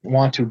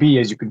want to be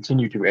as you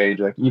continue to age?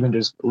 Like even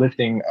just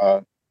lifting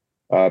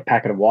a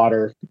packet of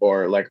water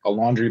or like a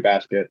laundry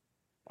basket.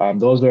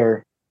 Those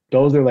are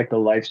like the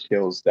life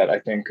skills that I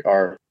think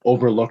are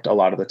overlooked a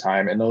lot of the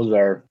time. And those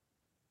are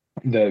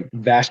the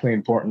vastly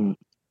important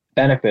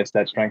benefits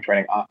that strength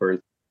training offers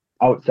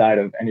outside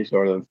of any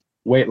sort of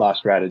weight loss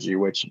strategy,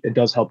 which it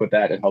does help with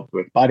that. It helps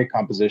with body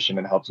composition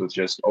and helps with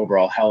just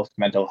overall health,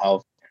 mental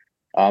health.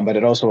 But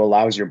it also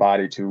allows your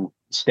body to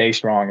stay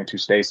strong and to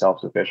stay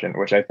self-sufficient,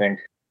 which I think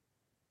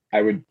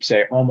I would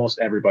say almost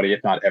everybody,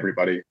 if not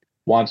everybody,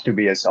 wants to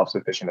be as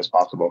self-sufficient as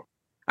possible.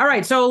 All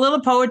right, so a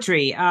little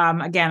poetry.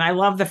 Again, I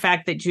love the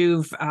fact that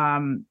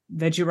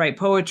that you write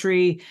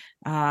poetry.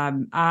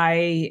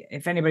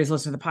 If anybody's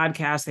listened to the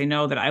podcast, they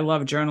know that I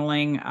love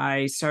journaling.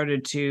 I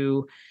started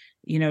to,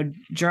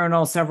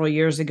 journal several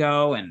years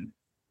ago and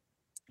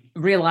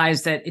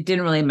realized that it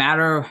didn't really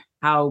matter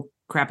how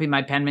crappy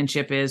my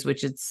penmanship is,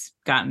 which it's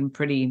gotten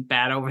pretty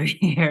bad over the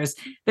years,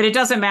 that it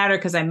doesn't matter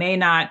because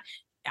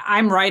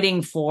I'm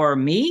writing for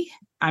me.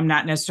 I'm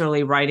not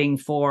necessarily writing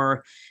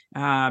for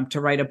to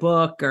write a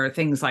book or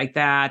things like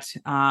that.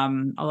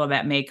 Although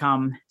that may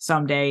come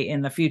someday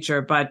in the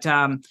future. But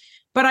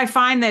I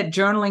find that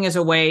journaling is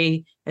a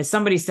way, as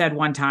somebody said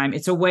one time,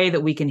 it's a way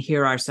that we can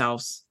hear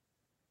ourselves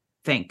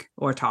think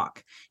or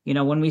talk.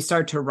 When we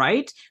start to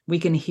write, we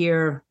get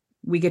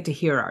to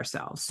hear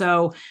ourselves.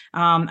 So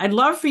I'd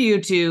love for you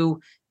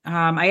to,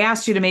 I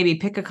asked you to maybe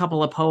pick a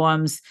couple of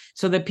poems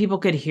so that people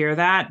could hear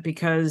that,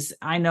 because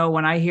I know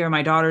when I hear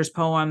my daughter's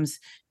poems,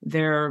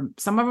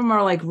 some of them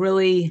are like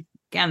really,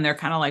 again, they're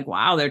kind of like,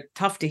 wow, they're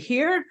tough to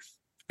hear,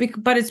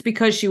 but it's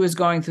because she was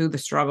going through the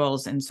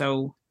struggles. And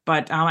so,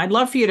 but I'd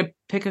love for you to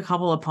pick a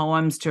couple of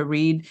poems to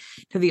read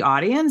to the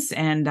audience,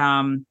 and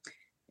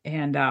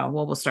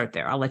we'll start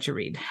there. I'll let you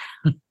read.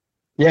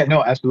 Yeah,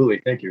 no,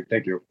 absolutely. Thank you.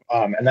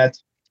 And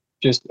that's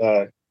just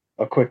a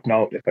quick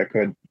note, if I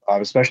could,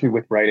 especially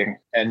with writing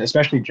and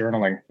especially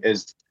journaling,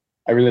 is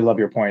I really love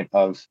your point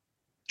of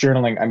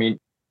journaling. I mean,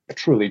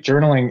 truly,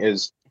 journaling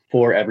is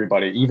for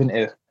everybody, even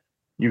if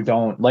you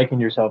don't liken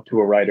yourself to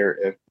a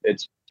writer,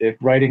 if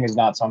writing is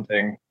not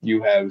something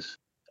you have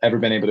ever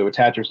been able to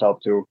attach yourself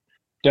to,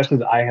 just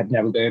as I have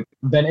never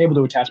been able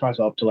to attach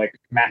myself to like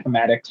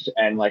mathematics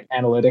and like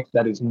analytics.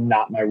 That is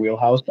not my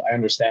wheelhouse. I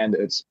understand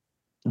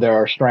there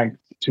are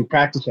strengths to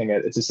practicing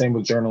it. It's the same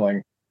with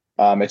journaling.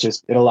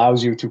 It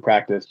allows you to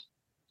practice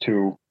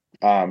to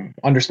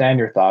understand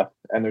your thoughts.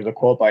 And there's a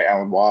quote by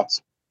Alan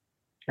Watts,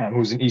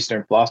 who's an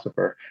Eastern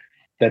philosopher,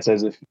 that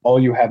says, if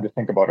all you have to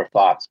think about are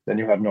thoughts, then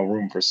you have no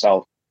room for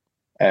self.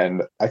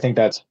 And I think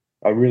that's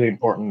a really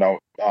important note,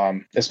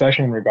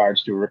 especially in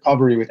regards to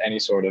recovery with any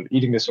sort of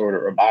eating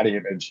disorder or body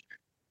image.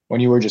 When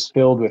you are just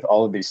filled with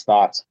all of these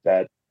thoughts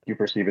that you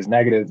perceive as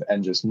negative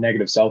and just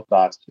negative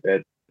self-thoughts,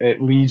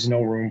 it leaves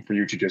no room for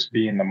you to just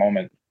be in the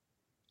moment.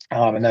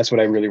 And that's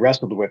what I really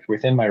wrestled with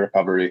within my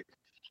recovery.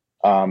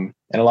 And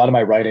a lot of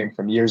my writing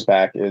from years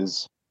back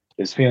is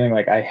feeling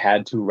like I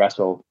had to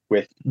wrestle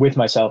with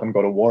myself and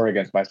go to war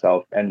against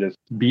myself and just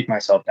beat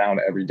myself down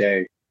every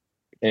day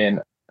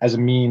as a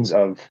means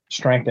of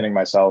strengthening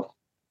myself,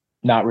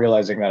 not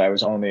realizing that I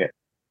was only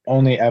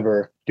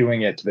ever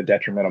doing it to the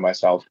detriment of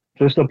myself.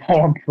 Just a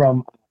poem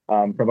from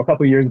a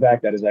couple of years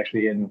back that is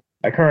actually in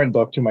my current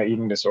book, To My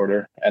Eating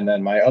Disorder. And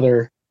then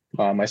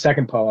my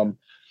second poem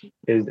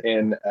is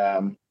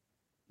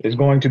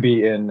going to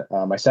be in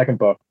my second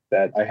book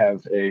that I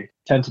have a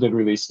tentative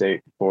release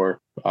date for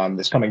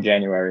this coming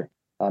January.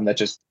 That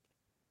just,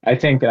 I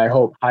think, and I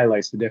hope,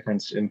 highlights the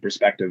difference in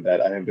perspective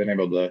that I have been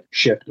able to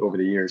shift over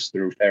the years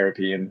through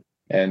therapy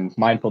and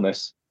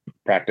mindfulness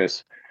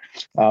practice.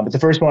 But the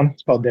first one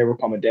is called There Will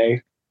Come a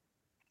Day.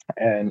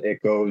 And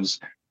it goes,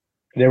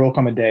 there will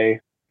come a day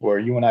where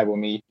you and I will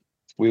meet.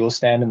 We will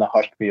stand in the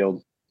hushed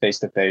field face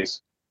to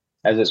face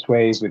as it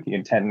sways with the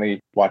intently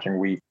watching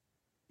wheat.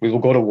 We will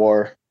go to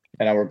war,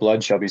 and our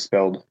blood shall be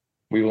spilled.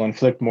 We will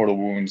inflict mortal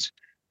wounds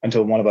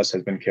until one of us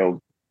has been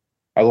killed.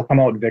 I will come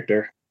out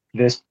victor.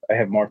 This I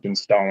have marked in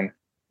stone.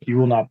 You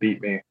will not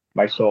beat me.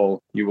 My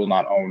soul you will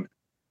not own.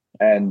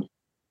 And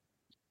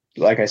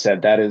like I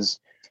said, that is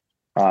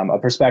a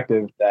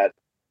perspective that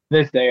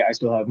this day I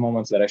still have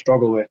moments that I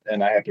struggle with,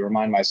 and I have to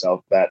remind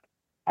myself that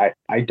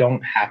I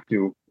don't have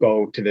to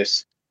go to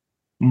this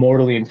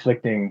mortally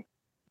inflicting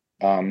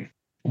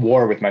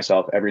war with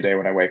myself every day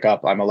when I wake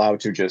up. I'm allowed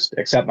to just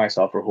accept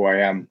myself for who I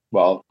am,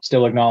 while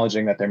still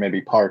acknowledging that there may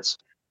be parts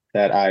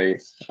that I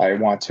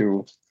want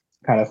to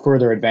kind of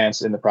further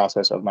advance in the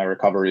process of my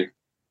recovery.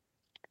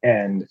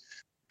 And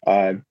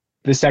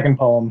the second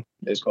poem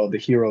is called The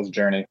Hero's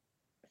Journey.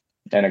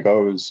 And it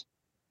goes,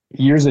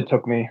 years it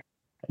took me,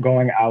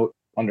 going out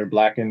under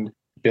blackened,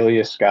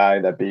 bilious sky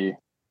that be,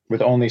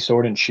 with only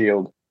sword and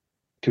shield,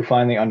 to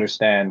finally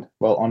understand,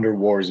 while under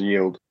war's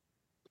yield,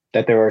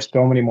 that there are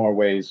so many more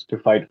ways to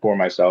fight for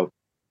myself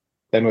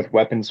than with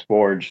weapons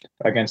forged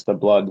against the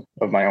blood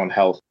of my own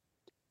health.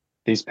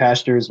 These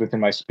pastures within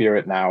my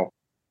spirit now,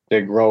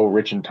 they grow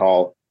rich and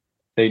tall.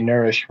 They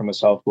nourish from a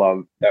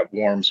self-love that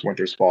warms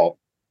winter's fall.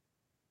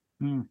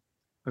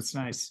 That's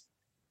nice.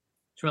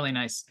 It's really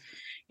nice.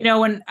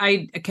 When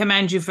I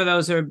commend you for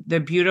those, they're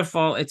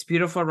beautiful. It's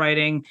beautiful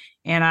writing.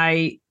 And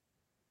I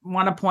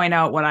want to point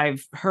out what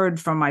I've heard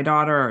from my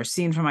daughter or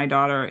seen from my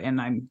daughter, and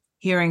I'm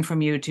hearing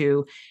from you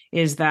too,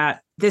 is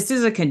that this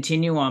is a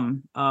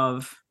continuum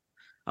of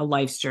a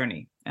life's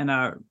journey and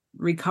a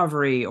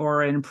recovery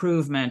or an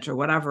improvement or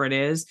whatever it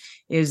is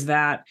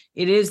that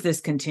it is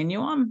this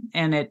continuum,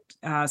 and it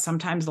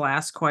sometimes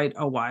lasts quite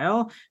a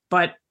while.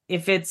 But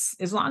if it's,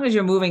 as long as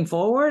you're moving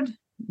forward,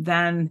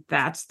 then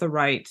that's the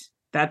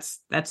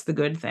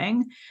good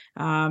thing.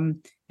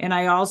 And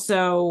I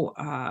also,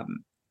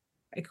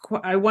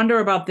 I wonder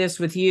about this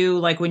with you,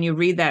 like when you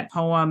read that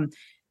poem,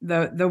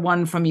 the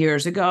one from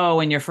years ago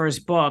in your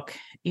first book,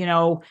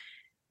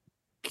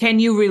 can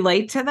you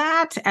relate to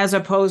that as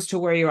opposed to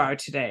where you are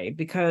today?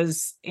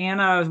 Because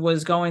Anna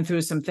was going through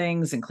some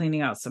things and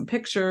cleaning out some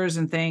pictures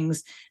and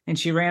things, and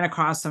she ran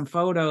across some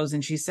photos,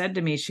 and she said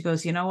to me, she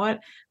goes, you know what?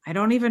 I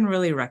don't even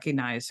really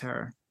recognize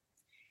her.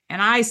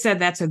 And I said,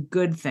 that's a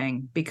good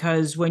thing,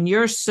 because when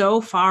you're so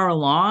far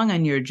along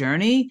on your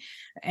journey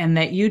and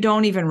that you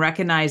don't even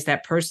recognize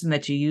that person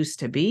that you used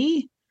to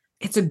be,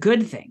 it's a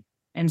good thing.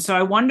 And so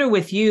I wonder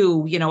with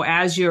you,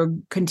 as you're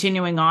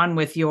continuing on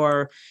with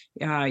your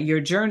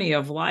journey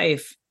of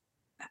life,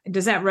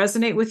 does that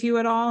resonate with you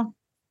at all?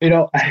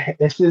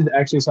 This is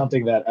actually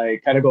something that I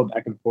kind of go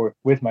back and forth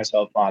with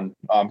myself on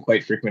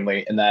quite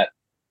frequently, in that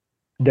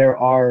there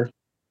are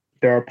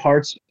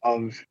parts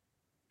of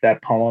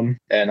that poem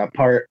and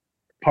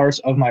parts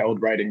of my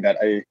old writing that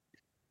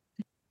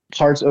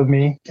parts of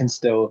me can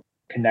still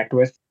connect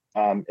with.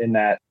 In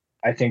that,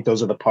 I think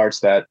those are the parts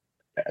that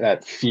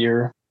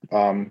fear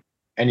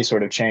any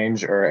sort of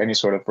change or any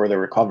sort of further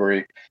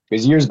recovery.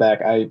 Because years back,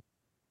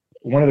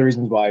 one of the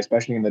reasons why,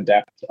 especially in the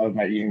depths of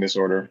my eating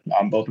disorder,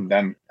 both of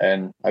them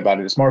and my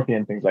body dysmorphia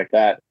and things like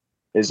that,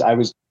 is I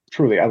was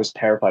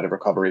terrified of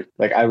recovery.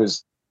 Like I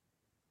was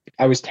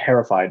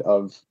terrified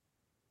of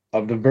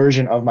the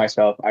version of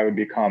myself I would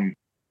become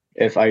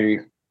if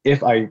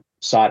I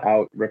sought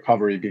out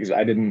recovery, because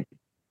I didn't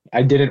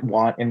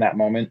want, in that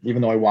moment,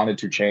 even though I wanted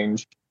to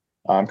change,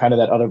 kind of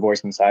that other voice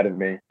inside of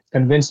me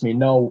convinced me,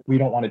 no, we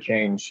don't want to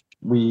change.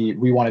 We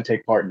want to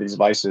take part in these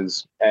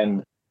vices.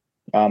 And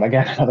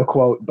again, another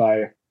quote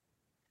by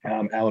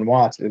Alan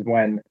Watts is,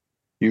 when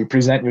you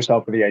present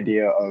yourself with the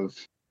idea of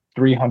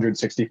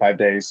 365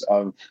 days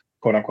of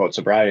quote unquote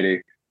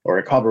sobriety or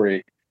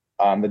recovery,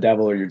 the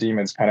devil or your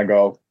demons kind of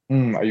go,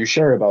 are you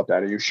sure about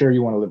that? Are you sure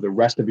you want to live the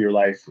rest of your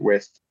life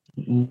with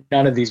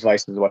none of these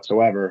vices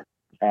whatsoever?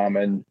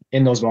 And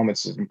in those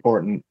moments, it's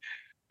important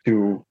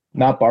to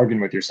not bargain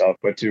with yourself,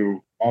 but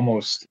to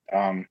almost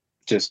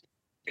just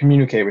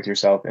communicate with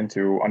yourself and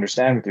to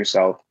understand with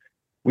yourself.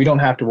 We don't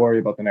have to worry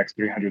about the next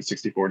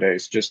 364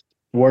 days. Just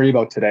worry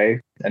about today.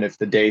 And if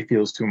the day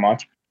feels too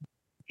much,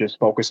 just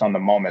focus on the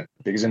moment,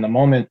 because in the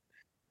moment,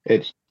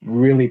 it's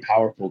really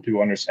powerful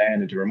to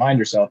understand and to remind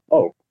yourself,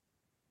 oh,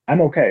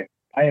 I'm okay.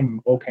 I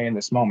am okay in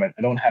this moment.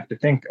 I don't have to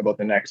think about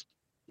the next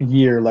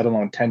year, let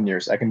alone 10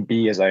 years. I can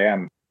be as I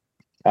am.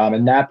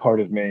 And that part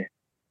of me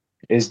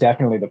is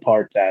definitely the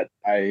part that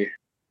I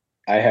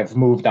have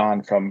moved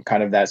on from,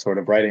 kind of that sort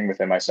of writing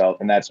within myself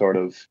and that sort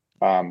of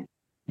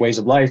ways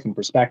of life and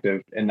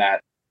perspective, in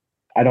that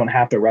I don't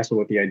have to wrestle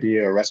with the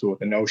idea or wrestle with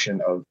the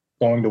notion of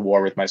going to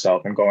war with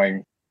myself and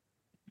going,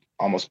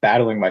 almost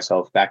battling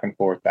myself back and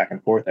forth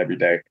every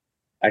day.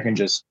 I can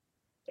just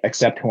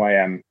accept who I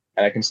am,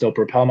 and I can still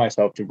propel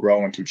myself to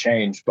grow and to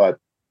change. But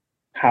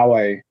how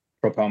I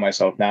propel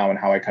myself now and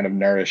how I kind of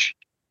nourish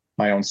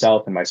my own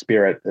self and my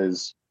spirit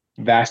is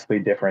vastly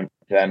different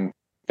than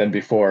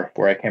before,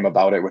 where I came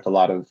about it with a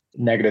lot of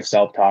negative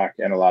self-talk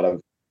and a lot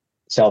of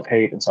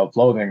self-hate and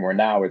self-loathing, where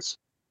now it's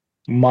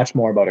much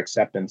more about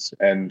acceptance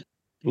and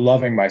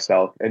loving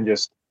myself and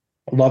just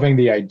loving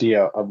the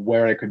idea of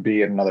where I could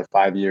be in another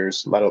 5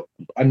 years,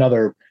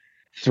 another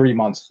 3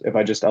 months, if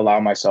I just allow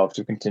myself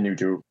to continue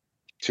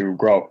to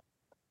grow.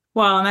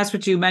 Well, and that's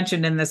what you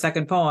mentioned in the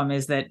second poem,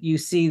 is that you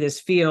see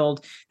this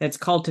field that's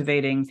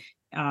cultivating,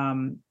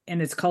 and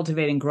it's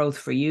cultivating growth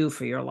for you,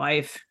 for your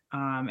life.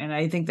 And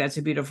I think that's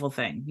a beautiful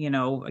thing.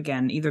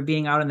 Again, either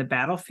being out in the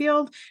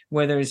battlefield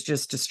where there's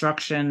just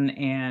destruction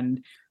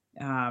and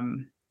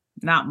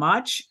not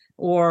much,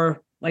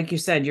 or like you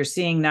said, you're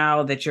seeing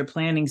now that you're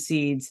planting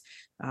seeds.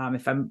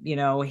 If I'm,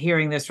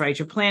 hearing this right,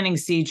 you're planting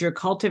seeds, you're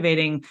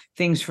cultivating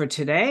things for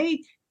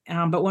today.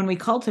 But when we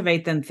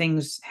cultivate, then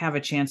things have a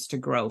chance to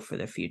grow for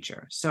the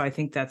future. So I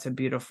think that's a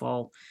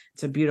beautiful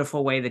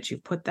way that you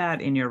put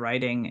that in your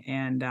writing.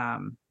 And I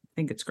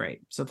think it's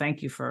great. So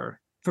thank you for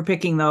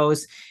picking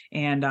those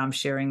and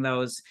sharing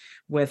those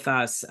with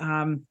us.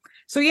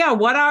 So yeah,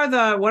 what are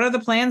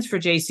the plans for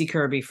Jacy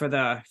Kirby for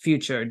the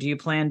future? Do you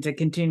plan to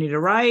continue to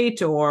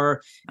write,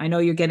 or I know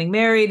you're getting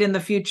married in the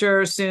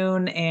future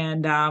soon,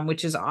 and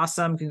which is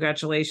awesome.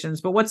 Congratulations.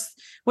 But what's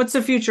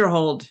the future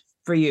hold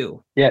for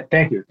you? Yeah,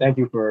 thank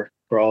you for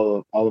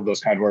all of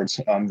those kind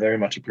words. Very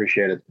much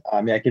appreciated.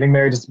 Yeah, getting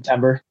married in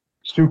September.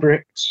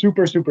 Super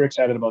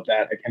excited about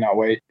that. I cannot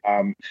wait.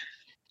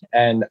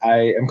 And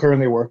I am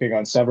currently working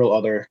on several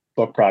other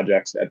book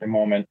projects at the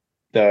moment.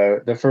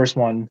 The first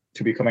one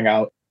to be coming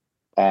out,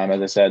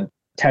 as I said,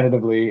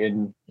 tentatively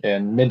in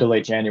mid to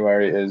late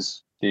January,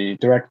 is the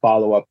direct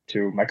follow-up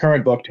to my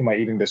current book, To My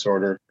Eating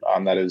Disorder.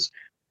 That is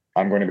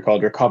going to be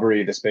called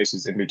recovery. The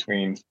spaces in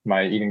between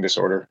my eating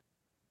disorder.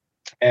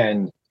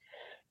 And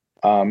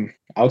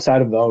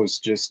outside of those,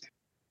 just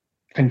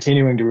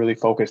continuing to really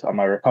focus on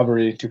my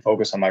recovery, to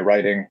focus on my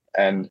writing.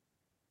 And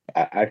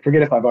I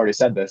forget if I've already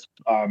said this,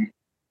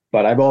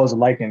 but I've always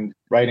likened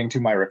writing to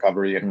my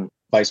recovery and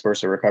vice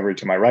versa, recovery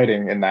to my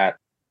writing, in that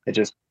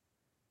it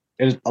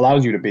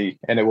allows you to be,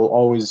 and it will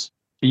always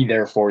be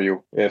there for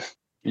you if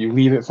you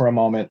leave it for a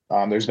moment.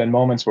 There's been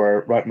moments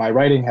where my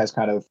writing has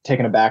kind of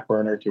taken a back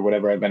burner to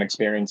whatever I've been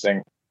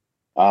experiencing,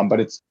 but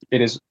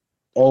it is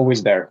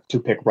always there to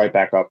pick right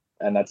back up.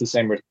 And that's the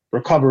same with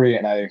recovery.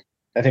 And I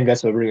think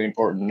that's a really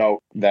important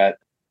note, that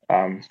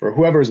for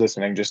whoever's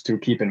listening, just to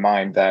keep in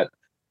mind that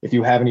if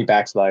you have any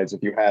backslides,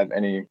 if you have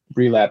any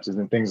relapses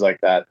and things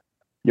like that,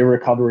 your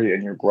recovery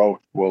and your growth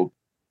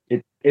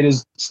it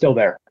is still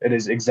there. It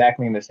is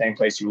exactly in the same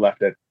place you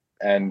left it.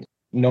 And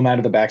no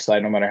matter the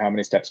backslide, no matter how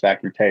many steps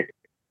back you take,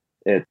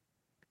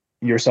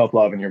 your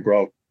self-love and your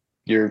growth,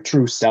 your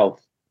true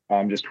self,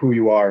 just who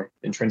you are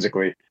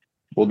intrinsically,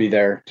 will be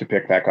there to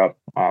pick back up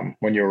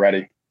when you're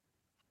ready.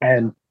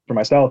 And for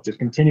myself, just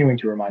continuing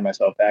to remind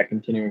myself that,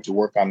 continuing to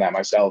work on that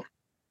myself,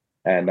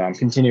 and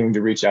continuing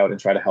to reach out and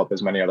try to help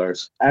as many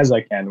others as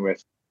I can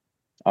with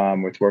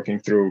working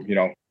through,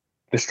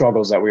 the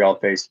struggles that we all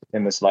face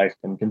in this life,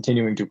 and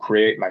continuing to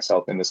create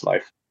myself in this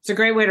life. It's a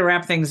great way to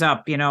wrap things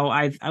up.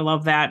 I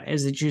love that,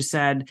 as that you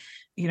said,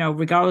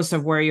 regardless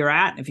of where you're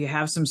at, if you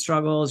have some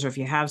struggles or if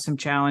you have some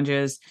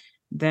challenges,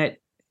 that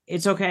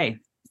it's okay.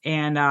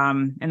 And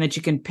that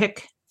you can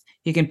pick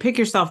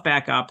yourself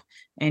back up,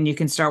 and you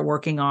can start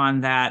working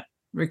on that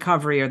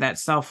recovery or that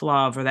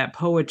self-love or that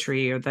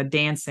poetry or the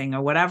dancing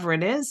or whatever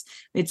it is.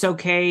 It's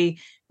okay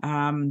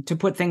to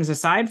put things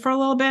aside for a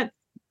little bit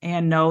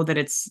and know that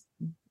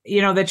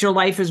that your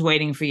life is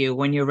waiting for you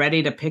when you're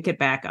ready to pick it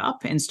back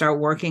up and start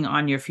working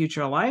on your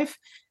future life.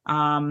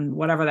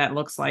 Whatever that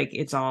looks like,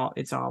 it's all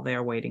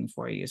there waiting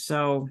for you.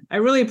 So I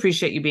really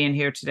appreciate you being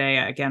here today.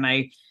 Again,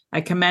 I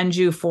commend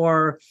you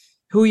for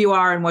who you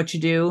are and what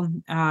you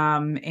do,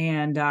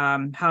 and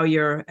how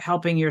you're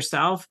helping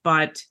yourself,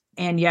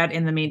 and yet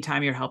in the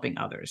meantime, you're helping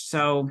others.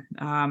 So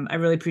I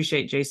really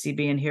appreciate Jacy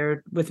being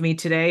here with me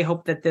today.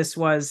 Hope that this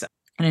was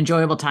an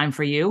enjoyable time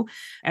for you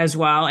as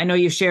well. I know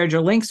you shared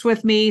your links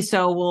with me,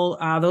 so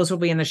those will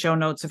be in the show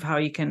notes of how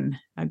you can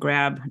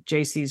grab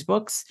Jacy's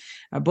book,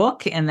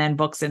 and then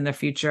books in the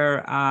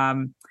future.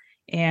 And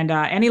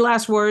any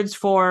last words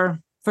for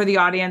the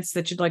audience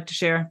that you'd like to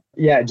share?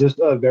 Yeah, just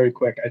very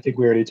quick. I think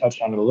we already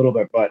touched on it a little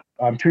bit, but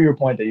to your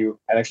point that you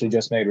had actually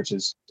just made, which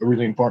is a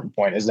really important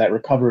point, is that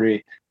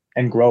recovery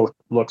and growth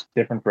looks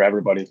different for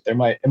everybody. It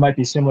might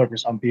be similar for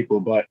some people,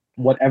 but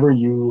whatever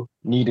you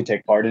need to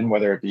take part in,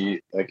 whether it be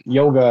like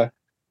yoga,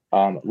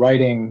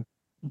 writing,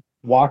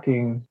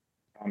 walking,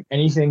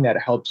 anything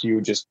that helps you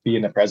just be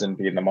in the present,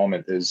 be in the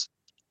moment, is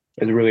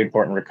a really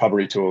important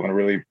recovery tool, and a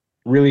really,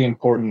 really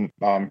important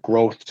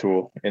growth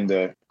tool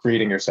into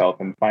creating yourself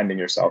and finding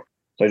yourself.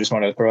 So I just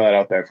wanted to throw that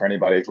out there for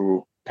anybody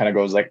who kind of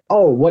goes like,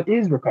 oh, what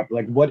is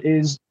recovery? Like,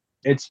 it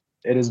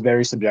is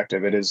very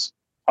subjective. It is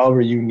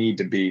however you need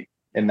to be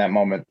in that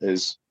moment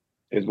is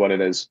what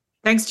it is.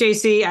 Thanks,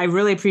 Jacy. I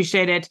really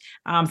appreciate it.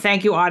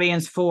 Thank you,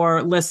 audience,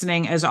 for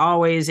listening. As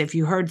always, if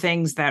you heard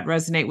things that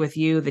resonate with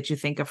you, that you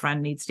think a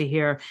friend needs to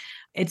hear,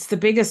 it's the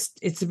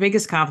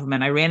biggest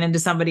compliment. I ran into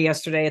somebody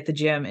yesterday at the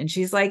gym, and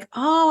she's like,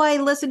 oh, I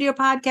listened to your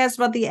podcast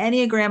about the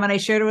Enneagram, and I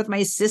shared it with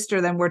my sister.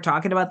 Then we're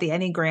talking about the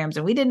Enneagrams,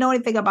 and we didn't know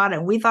anything about it,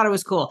 and we thought it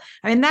was cool.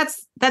 I mean,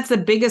 that's the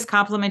biggest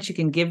compliment you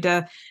can give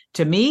to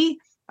me,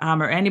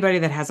 or anybody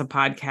that has a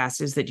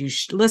podcast, is that you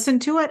listen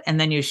to it and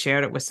then you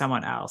shared it with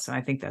someone else. And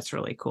I think that's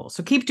really cool.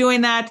 So keep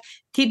doing that.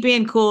 Keep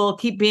being cool.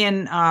 Keep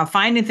being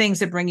finding things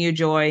that bring you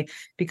joy,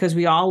 because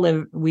we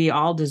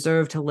all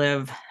deserve to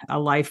live a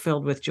life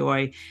filled with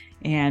joy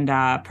and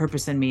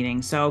purpose and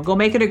meaning. So go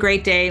make it a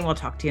great day, and we'll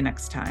talk to you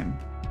next time.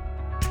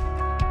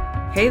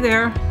 Hey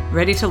there,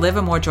 ready to live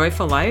a more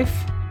joyful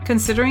life?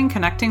 Considering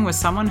connecting with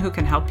someone who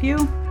can help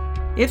you?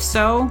 If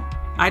so,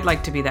 I'd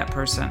like to be that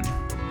person.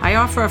 I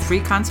offer a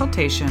free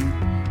consultation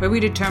where we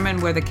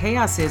determine where the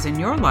chaos is in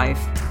your life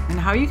and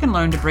how you can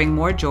learn to bring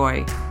more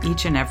joy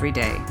each and every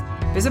day.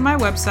 Visit my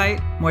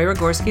website,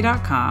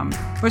 moiragorski.com,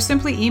 or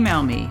simply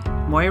email me,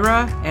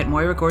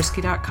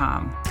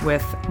 moira@moiragorski.com,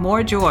 with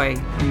more joy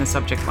in the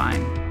subject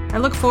line. I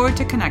look forward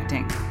to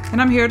connecting, and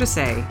I'm here to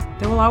say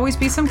there will always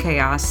be some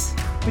chaos,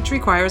 which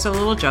requires a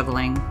little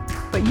juggling,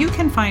 but you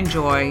can find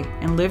joy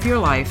and live your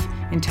life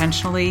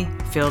intentionally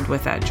filled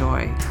with that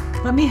joy.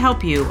 Let me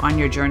help you on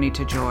your journey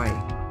to joy.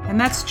 And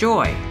that's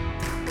joy,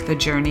 the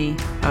journey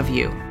of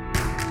you.